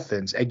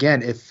Dolphins,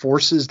 again, it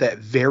forces that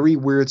very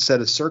weird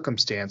set of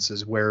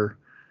circumstances where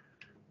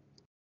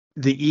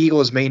the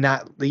Eagles may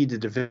not lead the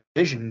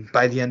division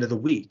by the end of the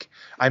week.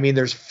 I mean,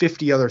 there's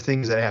 50 other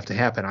things that have to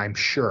happen, I'm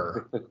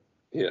sure.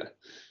 Yeah.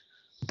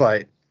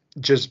 But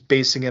just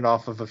basing it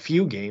off of a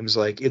few games,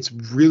 like, it's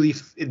really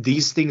 –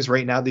 these things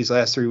right now, these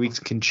last 3 weeks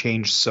can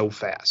change so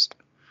fast.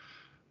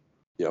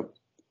 Yep.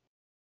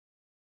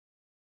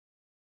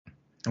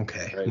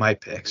 Okay, right. My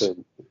picks.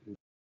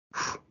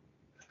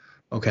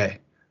 Okay.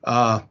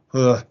 Man,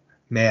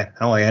 I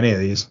don't like any of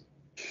these.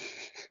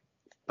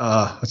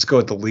 Let's go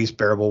with the least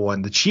bearable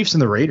one. The Chiefs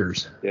and the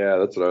Raiders. Yeah,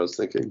 that's what I was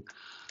thinking.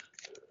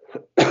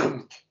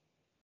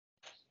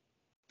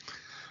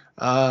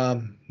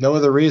 No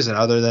other reason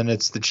other than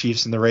it's the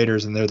Chiefs and the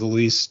Raiders, and they're the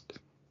least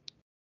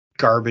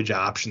garbage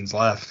options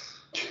left.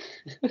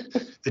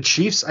 The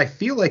Chiefs, I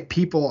feel like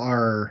people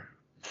are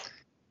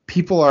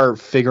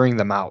figuring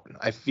them out.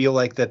 I feel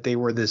like that they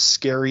were this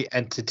scary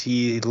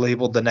entity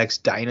labeled the next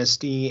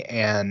dynasty,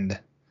 and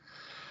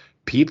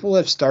people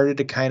have started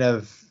to kind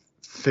of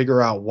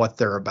figure out what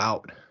they're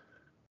about.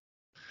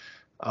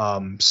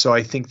 So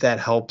I think that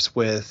helps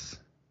with,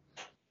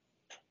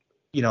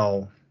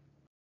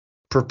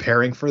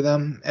 preparing for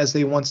them as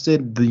they once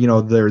did.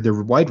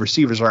 Their wide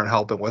receivers aren't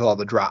helping with all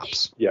the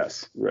drops.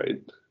 Yes,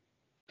 right.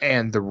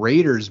 And the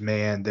Raiders,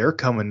 man, they're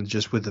coming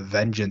just with a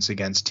vengeance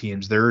against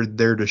teams. They're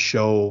there to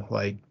show,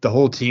 like, the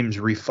whole team's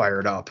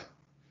refired up.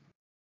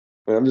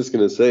 I'm just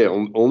going to say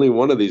only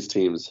one of these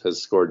teams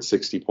has scored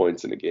 60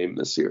 points in a game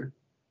this year.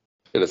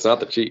 And it's not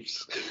the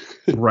Chiefs.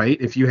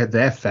 Right? If you had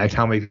that fact,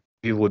 how many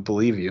people would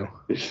believe you?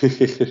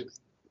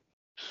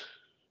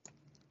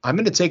 I'm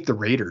going to take the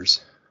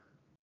Raiders.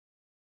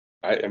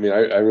 I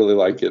really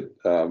like it.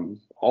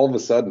 All of a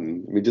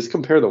sudden, just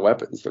compare the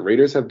weapons. The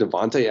Raiders have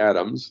Devontae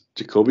Adams,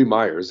 Jacoby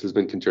Myers, who's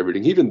been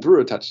contributing. He even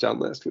threw a touchdown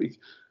last week.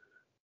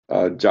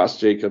 Josh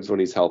Jacobs when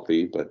he's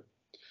healthy. But,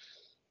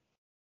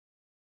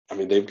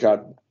 they've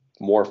got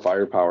more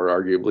firepower,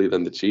 arguably,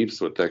 than the Chiefs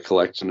with that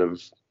collection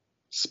of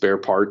spare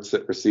parts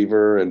at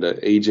receiver and an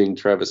aging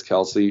Travis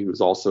Kelce,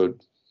 who's also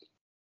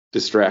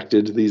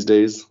distracted these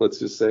days, let's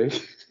just say.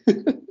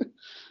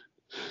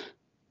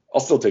 I'll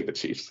still take the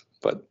Chiefs,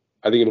 but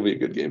I think it'll be a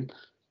good game.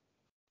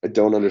 I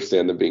don't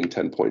understand them being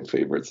 10-point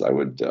favorites. I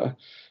would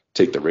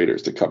take the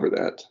Raiders to cover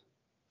that.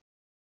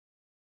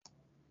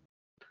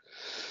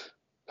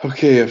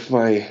 Okay, if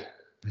my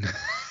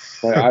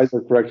eyes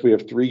are correct, we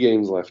have 3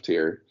 games left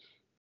here,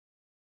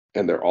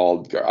 and they're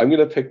all – I'm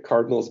going to pick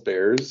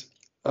Cardinals-Bears.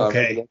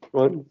 Okay. For the next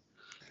one.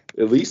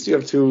 At least you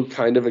have 2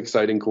 kind of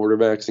exciting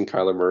quarterbacks in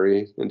Kyler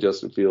Murray and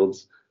Justin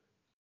Fields.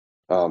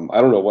 I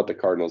don't know what the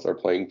Cardinals are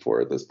playing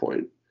for at this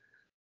point.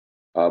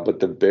 But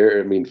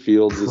the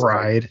Fields is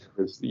pride.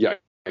 Yeah,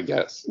 I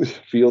guess.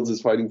 Fields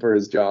is fighting for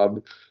his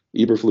job.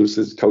 Eberflus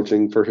is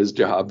coaching for his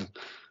job.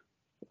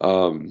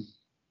 And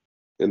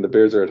the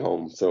Bears are at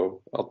home,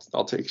 so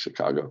I'll take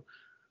Chicago.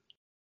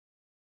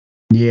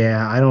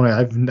 Yeah, I don't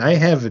know. I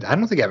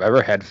don't think I've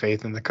ever had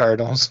faith in the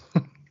Cardinals.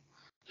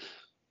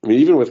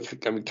 Even with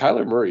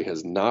Kyler Murray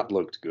has not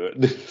looked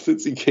good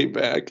since he came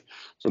back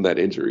from that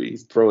injury.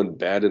 He's throwing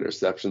bad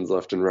interceptions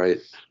left and right.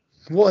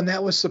 Well, and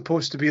that was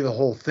supposed to be the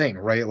whole thing,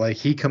 right? Like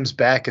he comes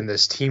back and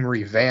this team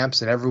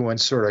revamps and everyone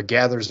sort of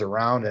gathers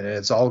around and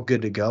it's all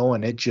good to go,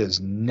 and it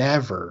just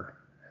never,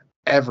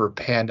 ever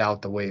panned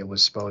out the way it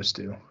was supposed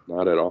to.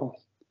 Not at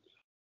all.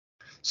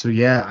 So,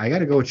 yeah, I got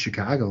to go with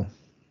Chicago.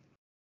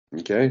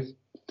 Okay.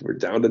 We're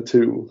down to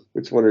 2.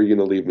 Which one are you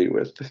going to leave me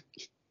with?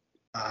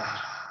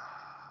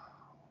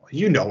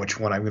 You know which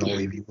one I'm going to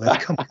leave you with.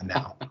 Come on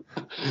now.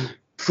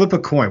 Flip a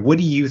coin. What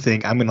do you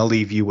think I'm going to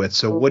leave you with?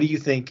 So what do you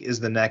think is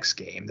the next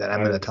game that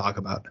I'm going to talk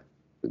about?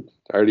 I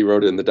already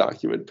wrote it in the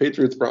document.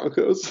 Patriots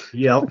Broncos.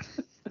 Yep.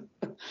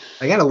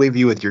 I got to leave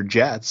you with your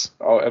Jets.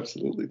 Oh,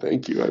 absolutely.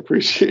 Thank you. I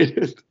appreciate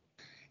it.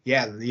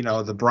 Yeah,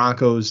 the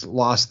Broncos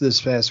lost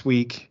this past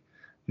week.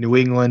 New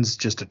England's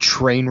just a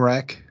train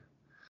wreck.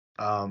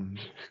 I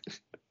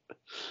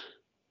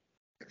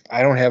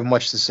don't have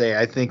much to say.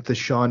 I think the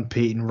Sean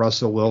Payton,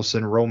 Russell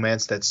Wilson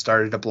romance that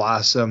started to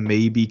blossom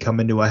may be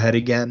coming to a head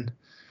again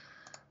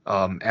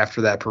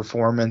after that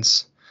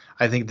performance.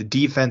 I think the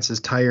defense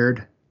is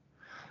tired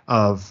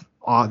of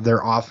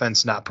their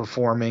offense not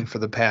performing for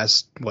the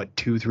past,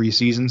 2-3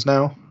 seasons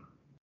now?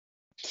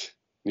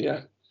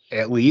 Yeah.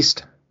 At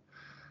least.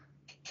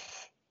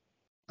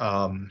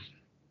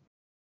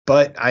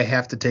 But I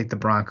have to take the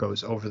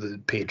Broncos over the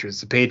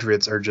Patriots. The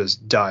Patriots are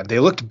just done. They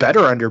looked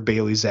better under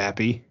Bailey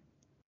Zappi.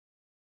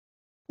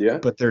 Yeah.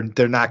 But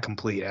they're not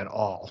complete at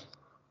all.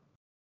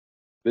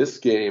 This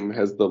game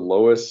has the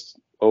lowest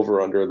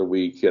over-under of the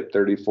week at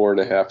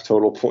 34.5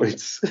 total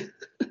points.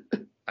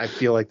 I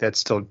feel like that's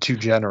still too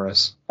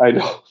generous. I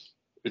know.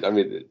 I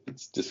mean,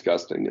 it's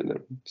disgusting, and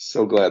I'm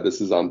so glad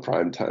this is on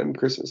prime time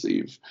Christmas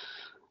Eve.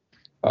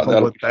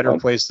 What better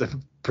place to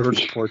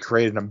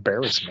portray an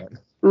embarrassment?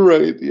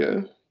 Right,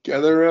 yeah.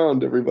 Gather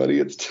around, everybody.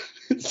 It's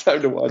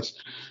time to watch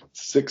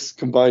 6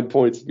 combined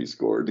points be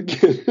scored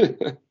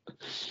again.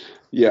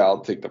 Yeah,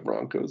 I'll take the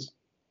Broncos.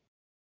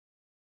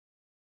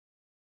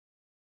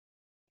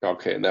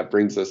 Okay, and that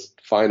brings us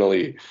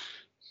finally.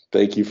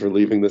 Thank you for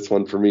leaving this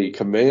one for me.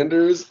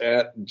 Commanders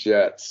at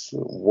Jets.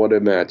 What a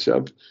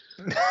matchup.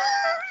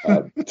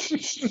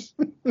 Let's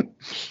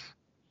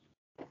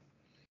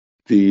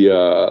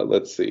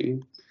see.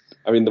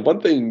 I mean, the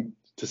one thing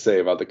to say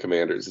about the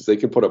Commanders is they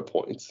can put up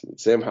points.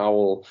 Sam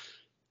Howell,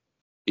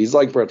 he's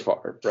like Brett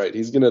Favre, right?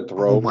 He's going to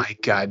throw. Oh, my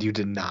God, you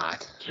did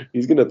not.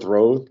 He's going to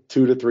throw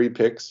 2 to 3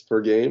 picks per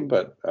game,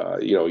 but,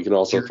 he can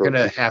also You're going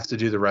to have to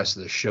do the rest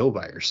of the show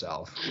by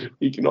yourself.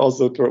 He can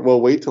also throw. Well,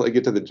 wait till I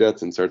get to the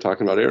Jets and start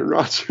talking about Aaron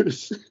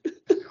Rodgers.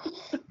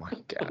 Oh, my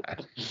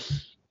God.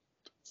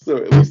 So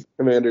at least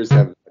the Commanders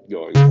have that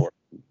going for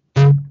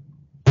them.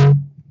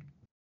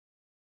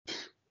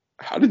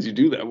 How did you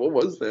do that? What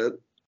was that?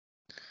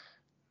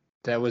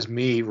 That was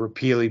me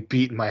repeatedly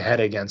beating my head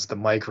against the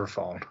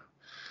microphone.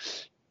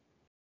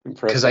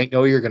 Because I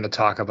know you're going to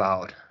talk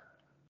about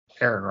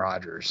Aaron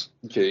Rodgers.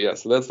 Okay, yeah,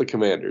 so that's the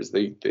Commanders.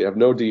 They have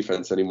no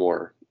defense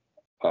anymore,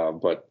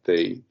 but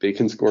they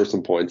can score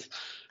some points.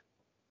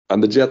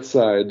 On the Jets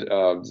side,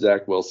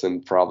 Zach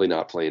Wilson probably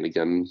not playing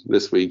again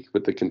this week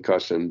with the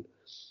concussion,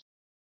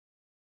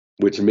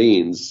 which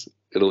means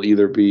it'll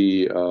either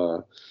be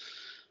what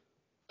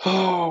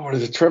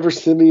is it? Trevor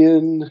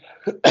Siemian.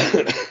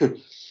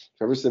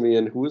 Trevor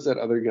Siemian. Who was that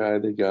other guy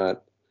they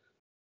got?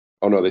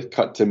 Oh no, they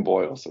cut Tim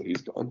Boyle, so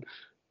he's gone.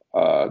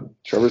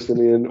 Trevor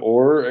Siemian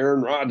or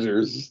Aaron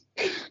Rodgers.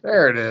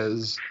 There it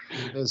is.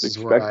 This is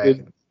where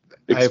I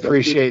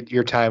appreciate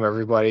your time,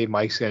 everybody.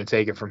 Mike's going to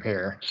take it from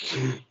here.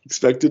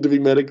 Expected to be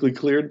medically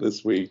cleared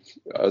this week.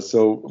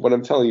 So what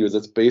I'm telling you is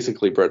it's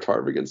basically Brett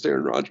Favre against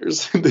Aaron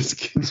Rodgers in this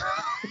game.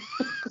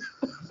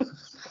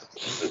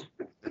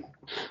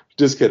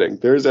 Just kidding.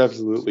 There's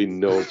absolutely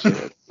no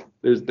chance.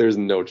 There's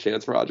no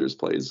chance Rodgers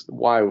plays.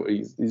 Why?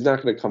 He's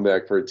not going to come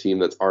back for a team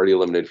that's already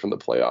eliminated from the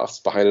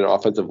playoffs behind an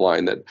offensive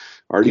line that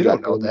already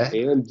got killed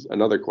and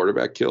another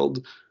quarterback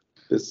killed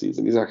this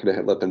season. He's not going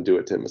to let them do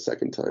it to him a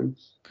second time.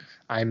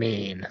 I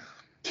mean,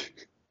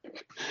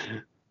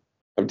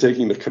 I'm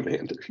taking the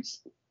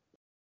Commanders.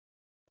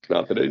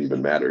 Not that it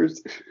even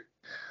matters.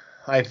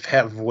 I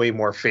have way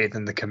more faith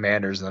in the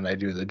Commanders than I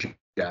do the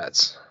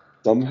Jets.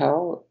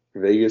 Somehow,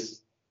 Vegas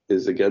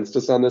is against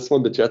us on this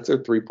one. The Jets are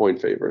 3-point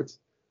favorites.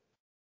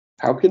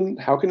 How can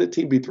a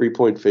team be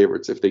 3-point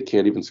favorites if they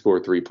can't even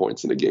score 3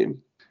 points in a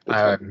game?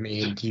 I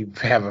mean, you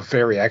have a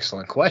very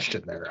excellent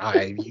question there.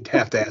 You'd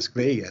have to ask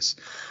Vegas.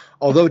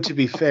 Although, to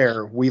be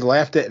fair, we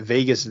laughed at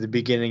Vegas at the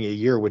beginning of the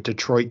year with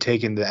Detroit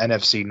taking the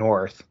NFC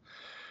North.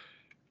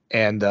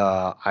 And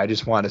I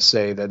just want to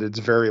say that it's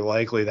very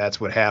likely that's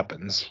what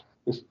happens.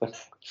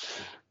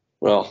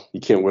 Well,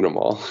 you can't win them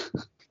all.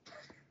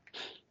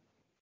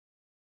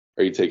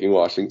 Are you taking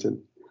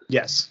Washington?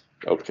 Yes.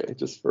 Okay,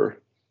 just for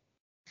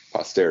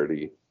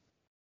posterity.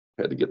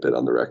 Had to get that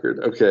on the record.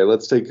 Okay,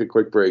 let's take a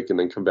quick break and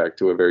then come back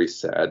to a very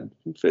sad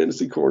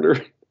fantasy corner.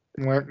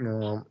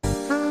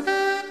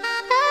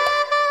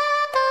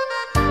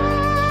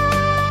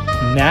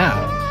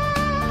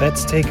 Now,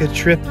 let's take a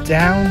trip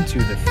down to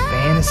the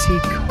Fantasy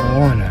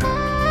Corner.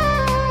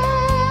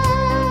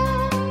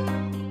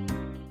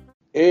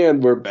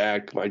 And we're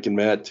back, Mike and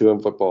Matt,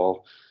 2M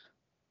Football.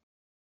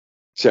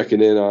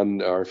 checking in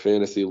on our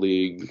fantasy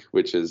league,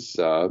 which is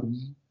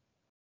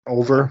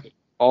Over.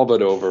 all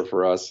but over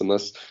for us,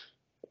 unless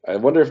I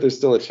wonder if there's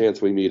still a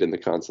chance we meet in the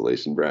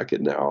consolation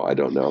bracket now. I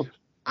don't know.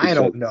 I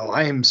don't know.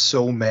 I am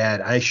so mad.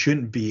 I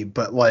shouldn't be,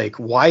 but like,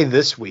 why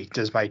this week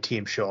does my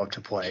team show up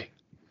to play?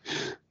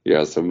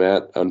 Yeah, so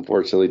Matt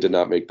unfortunately did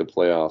not make the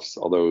playoffs,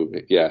 although,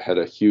 yeah, had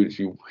a huge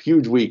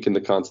week in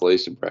the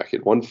consolation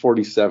bracket,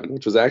 147,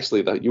 which was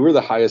actually you were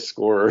the highest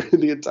scorer in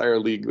the entire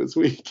league this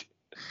week.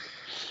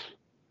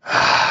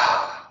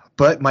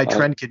 But my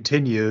trend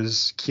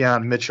continues.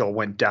 Keon Mitchell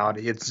went down.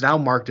 It's now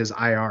marked as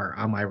IR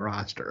on my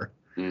roster.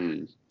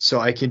 So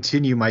I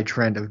continue my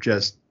trend of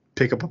just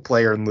pick up a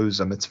player and lose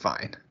them. It's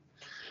fine.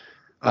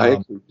 I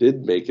actually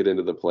did make it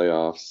into the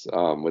playoffs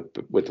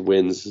with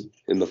wins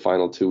in the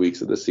final 2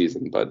 weeks of the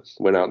season, but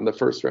went out in the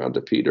first round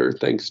to Peter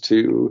thanks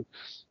to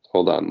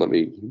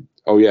James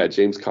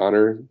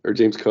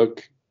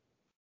Cook,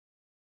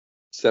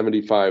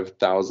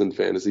 75,000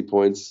 fantasy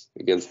points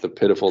against the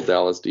pitiful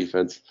Dallas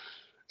defense.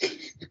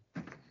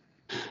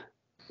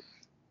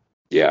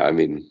 Yeah, I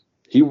mean,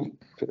 he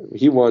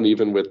won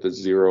even with the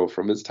 0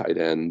 from his tight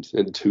end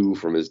and 2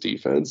 from his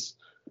defense.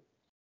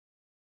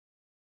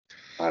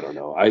 I don't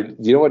know.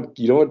 You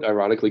know what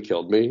ironically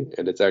killed me,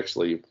 and it's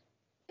actually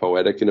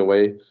poetic in a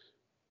way.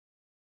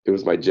 It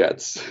was my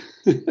Jets.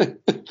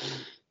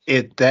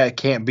 That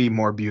can't be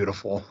more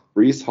beautiful.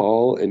 Breece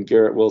Hall and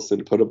Garrett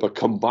Wilson put up a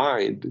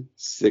combined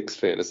 6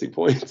 fantasy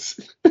points.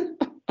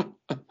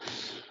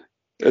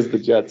 As the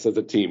Jets as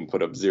a team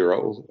put up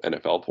 0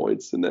 NFL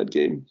points in that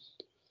game.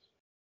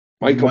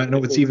 You want to know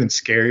what's even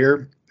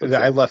scarier?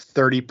 I left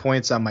 30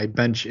 points on my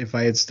bench if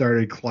I had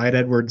started Clyde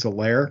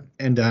Edwards-Helaire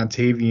and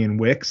Dontavian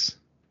Wicks.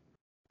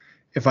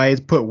 If I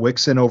had put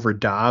Wicks in over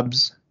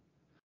Dobbs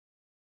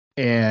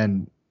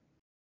and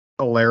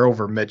Helaire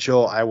over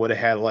Mitchell, I would have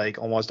had like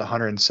almost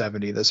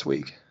 170 this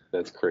week.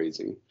 That's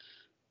crazy.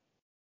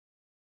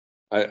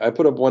 I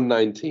put up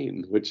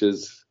 119, which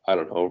is, I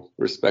don't know,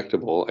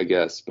 respectable, I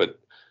guess. But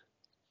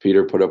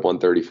Peter put up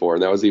 134,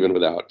 and that was even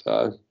without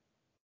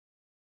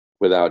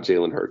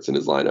Jalen Hurts in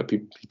his lineup.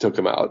 He took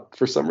him out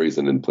for some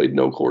reason and played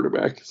no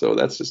quarterback. So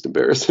that's just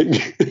embarrassing.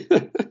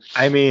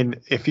 I mean,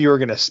 if you were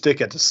going to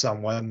stick it to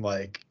someone,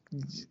 like,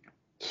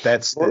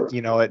 that's,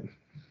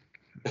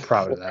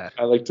 proud of that.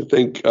 I like to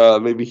think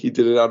maybe he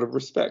did it out of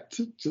respect.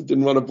 Just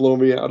didn't want to blow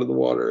me out of the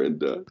water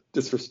and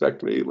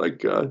disrespect me.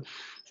 Like,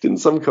 didn't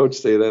some coach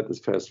say that this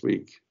past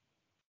week?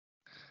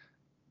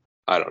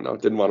 I don't know.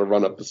 Didn't want to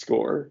run up the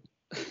score.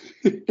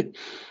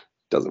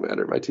 Doesn't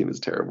matter. My team is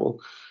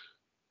terrible.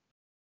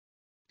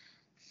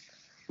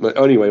 But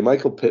anyway,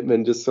 Michael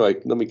Pittman,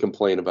 let me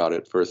complain about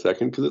it for a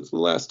second because it's the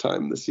last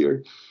time this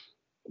year.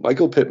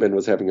 Michael Pittman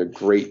was having a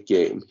great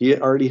game. He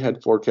already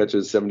had 4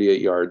 catches,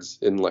 78 yards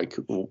in like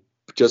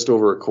just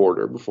over a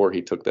quarter before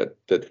he took that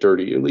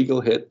dirty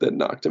illegal hit that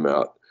knocked him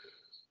out.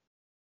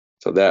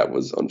 So that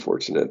was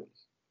unfortunate.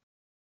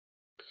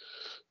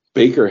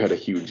 Baker had a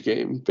huge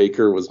game.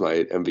 Baker was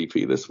my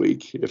MVP this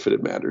week, if it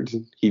had mattered.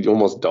 He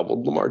almost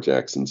doubled Lamar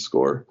Jackson's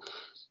score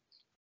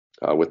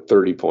with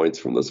 30 points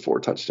from those 4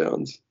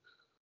 touchdowns.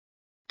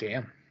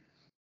 Damn.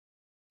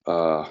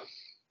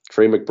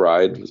 Trey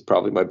McBride was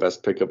probably my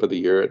best pickup of the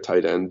year at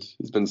tight end.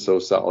 He's been so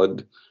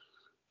solid.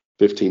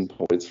 15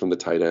 points from the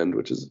tight end,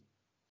 which is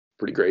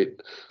pretty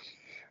great.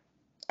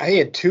 I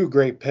had 2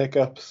 great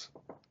pickups.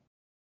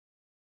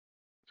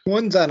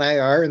 One's on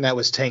IR, and that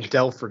was Tank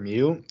Dell from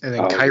you, and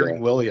then Kyren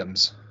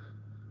Williams.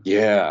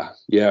 Yeah.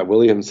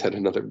 Williams had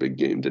another big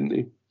game, didn't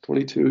he?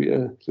 22,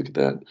 yeah. Look at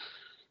that.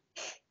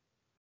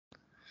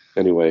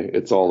 Anyway,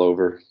 it's all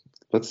over.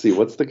 Let's see.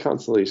 What's the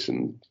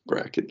consolation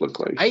bracket look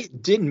like?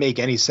 It didn't make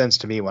any sense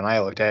to me when I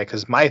looked at it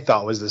because my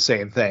thought was the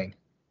same thing.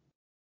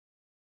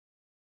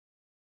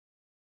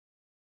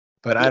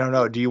 But I don't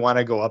know. Do you want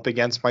to go up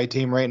against my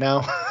team right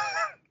now?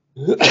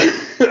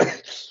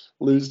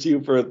 Lose to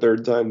you for a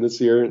 3rd time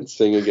this year and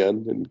sing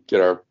again and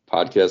get our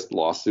podcast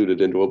lawsuited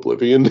into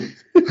oblivion.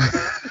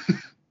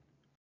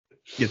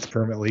 Gets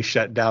permanently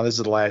shut down. This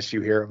is the last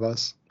you hear of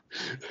us.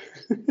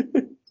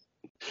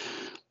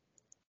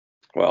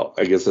 Well,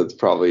 I guess that's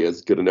probably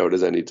as good a note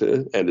as any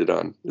to end it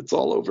on. It's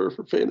all over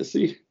for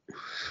fantasy.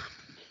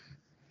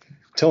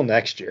 Till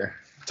next year.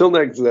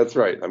 That's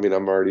right. I mean,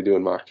 I'm already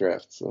doing mock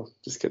drafts, so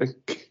just kidding.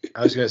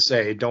 I was going to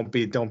say, don't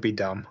be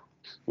dumb.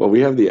 Well,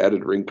 we have the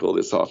added wrinkle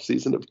this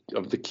offseason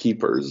of the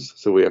keepers,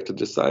 so we have to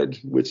decide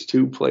which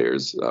 2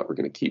 players we're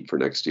going to keep for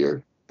next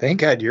year. Thank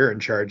God you're in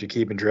charge of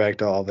keeping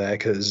track of all that,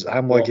 because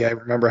I'm lucky I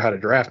remember how to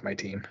draft my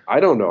team. I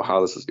don't know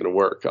how this is going to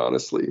work,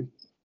 honestly.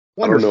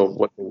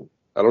 Wonderful.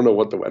 I don't know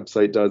what the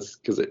website does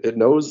because it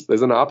knows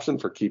there's an option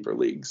for keeper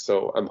leagues,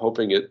 so I'm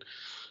hoping it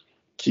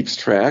keeps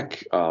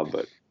track.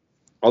 But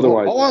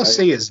otherwise, all I'll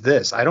say is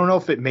this: I don't know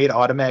if it made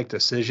automatic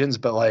decisions,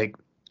 but like,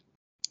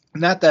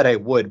 not that I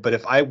would, but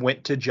if I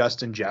went to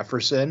Justin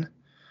Jefferson,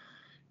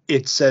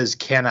 it says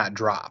cannot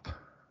drop.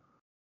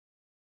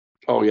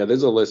 Oh yeah,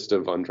 there's a list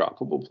of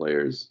undroppable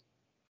players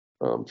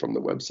from the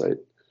website.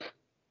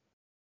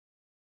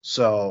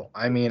 So,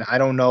 I mean, I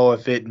don't know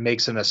if it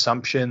makes an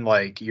assumption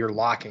like you're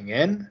locking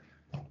in.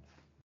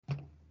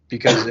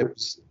 because it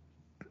was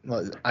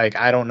like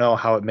I don't know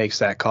how it makes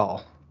that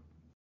call.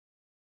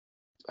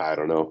 I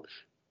don't know.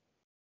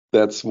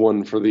 That's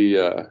one for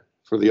the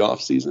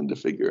off season to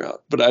figure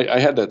out. But I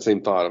had that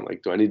same thought. I'm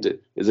like,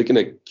 is it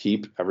going to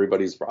keep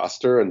everybody's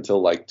roster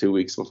until like 2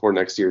 weeks before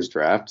next year's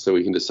draft so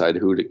we can decide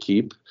who to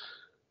keep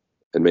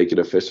and make it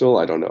official?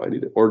 I don't know.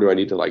 Do I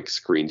need to like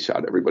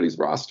screenshot everybody's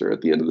roster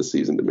at the end of the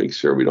season to make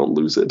sure we don't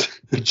lose it?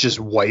 It just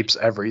wipes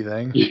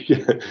everything.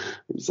 Yeah.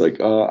 It's like,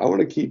 I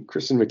want to keep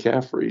Christian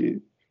McCaffrey.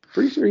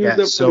 Pretty sure he's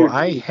that. So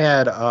I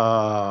had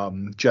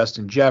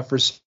Justin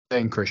Jefferson,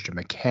 Christian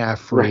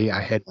McCaffrey. Right.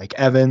 I had like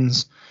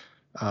Evans.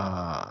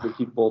 We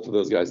keep both of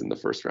those guys in the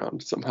first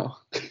round somehow.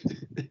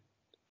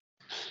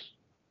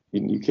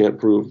 You can't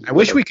prove. I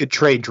wish we could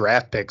trade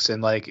draft picks,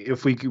 and like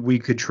if we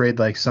could trade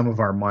like some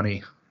of our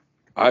money.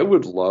 I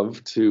would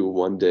love to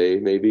one day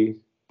maybe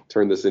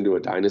turn this into a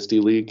dynasty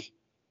league.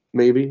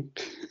 Maybe.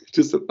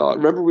 Just a thought.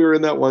 Remember we were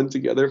in that one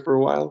together for a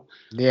while?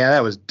 Yeah,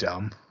 that was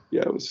dumb.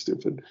 Yeah, it was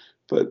stupid.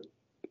 But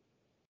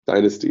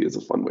dynasty is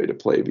a fun way to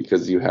play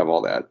because you have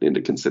all that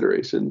into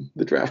consideration,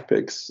 the draft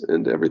picks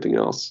and everything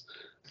else.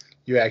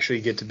 You actually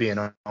get to be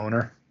an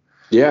owner.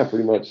 Yeah,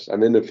 pretty much.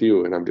 I'm in a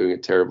few, and I'm doing a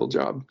terrible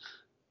job.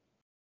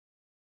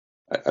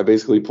 I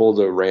basically pulled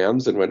the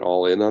Rams and went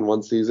all in on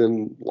one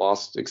season,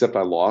 except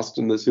I lost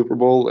in the Super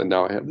Bowl, and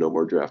now I have no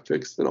more draft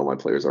picks, and all my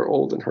players are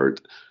old and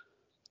hurt.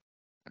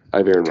 I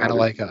have Aaron Rodgers. Kind of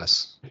like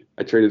us.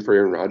 I traded for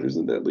Aaron Rodgers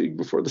in that league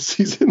before the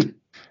season.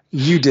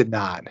 You did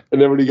not.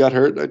 And then when he got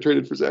hurt, I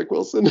traded for Zach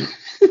Wilson.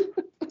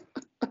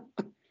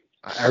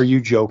 Are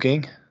you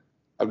joking?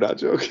 I'm not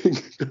joking.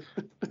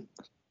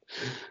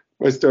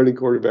 My starting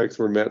quarterbacks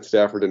were Matt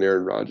Stafford and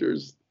Aaron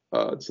Rodgers.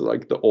 So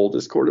like the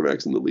oldest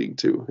quarterbacks in the league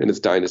too, and it's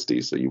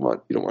dynasty, so you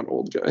don't want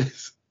old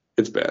guys.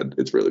 It's bad.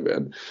 It's really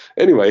bad.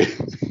 Anyway,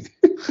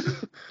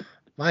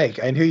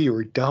 Mike, I knew you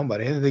were dumb, but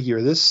I didn't think you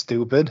were this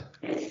stupid.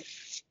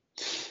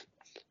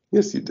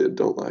 Yes, you did.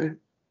 Don't lie.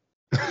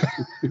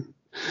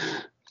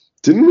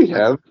 Didn't we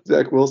have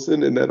Zach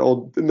Wilson in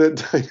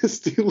that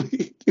dynasty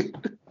league?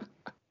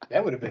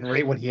 That would have been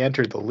right when he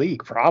entered the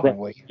league,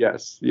 probably.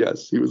 Yes,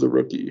 he was a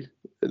rookie.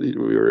 And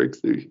we were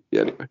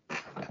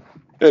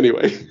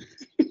anyway.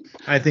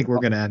 I think we're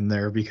going to end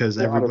there because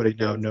everybody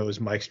now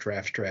knows Mike's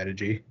draft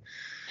strategy.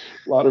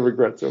 A lot of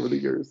regrets over the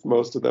years.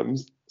 Most of them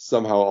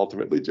somehow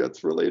ultimately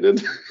Jets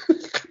related.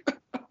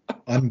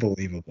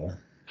 Unbelievable.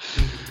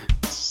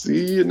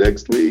 See you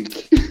next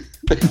week.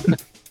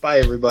 Bye,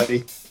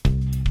 everybody.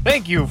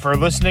 Thank you for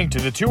listening to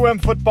the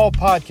 2M Football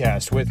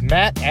Podcast with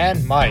Matt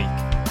and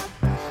Mike.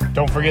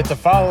 Don't forget to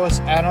follow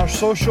us on our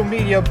social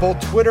media, both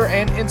Twitter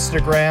and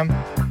Instagram.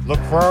 Look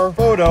for our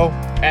photo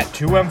at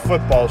 2M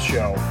Football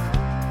Show.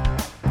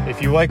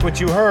 If you like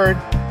what you heard,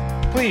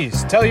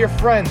 please tell your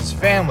friends,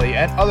 family,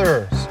 and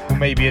others who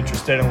may be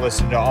interested in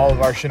listening to all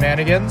of our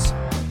shenanigans.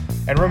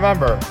 And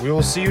remember, we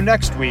will see you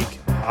next week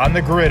on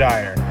the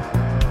Gridiron.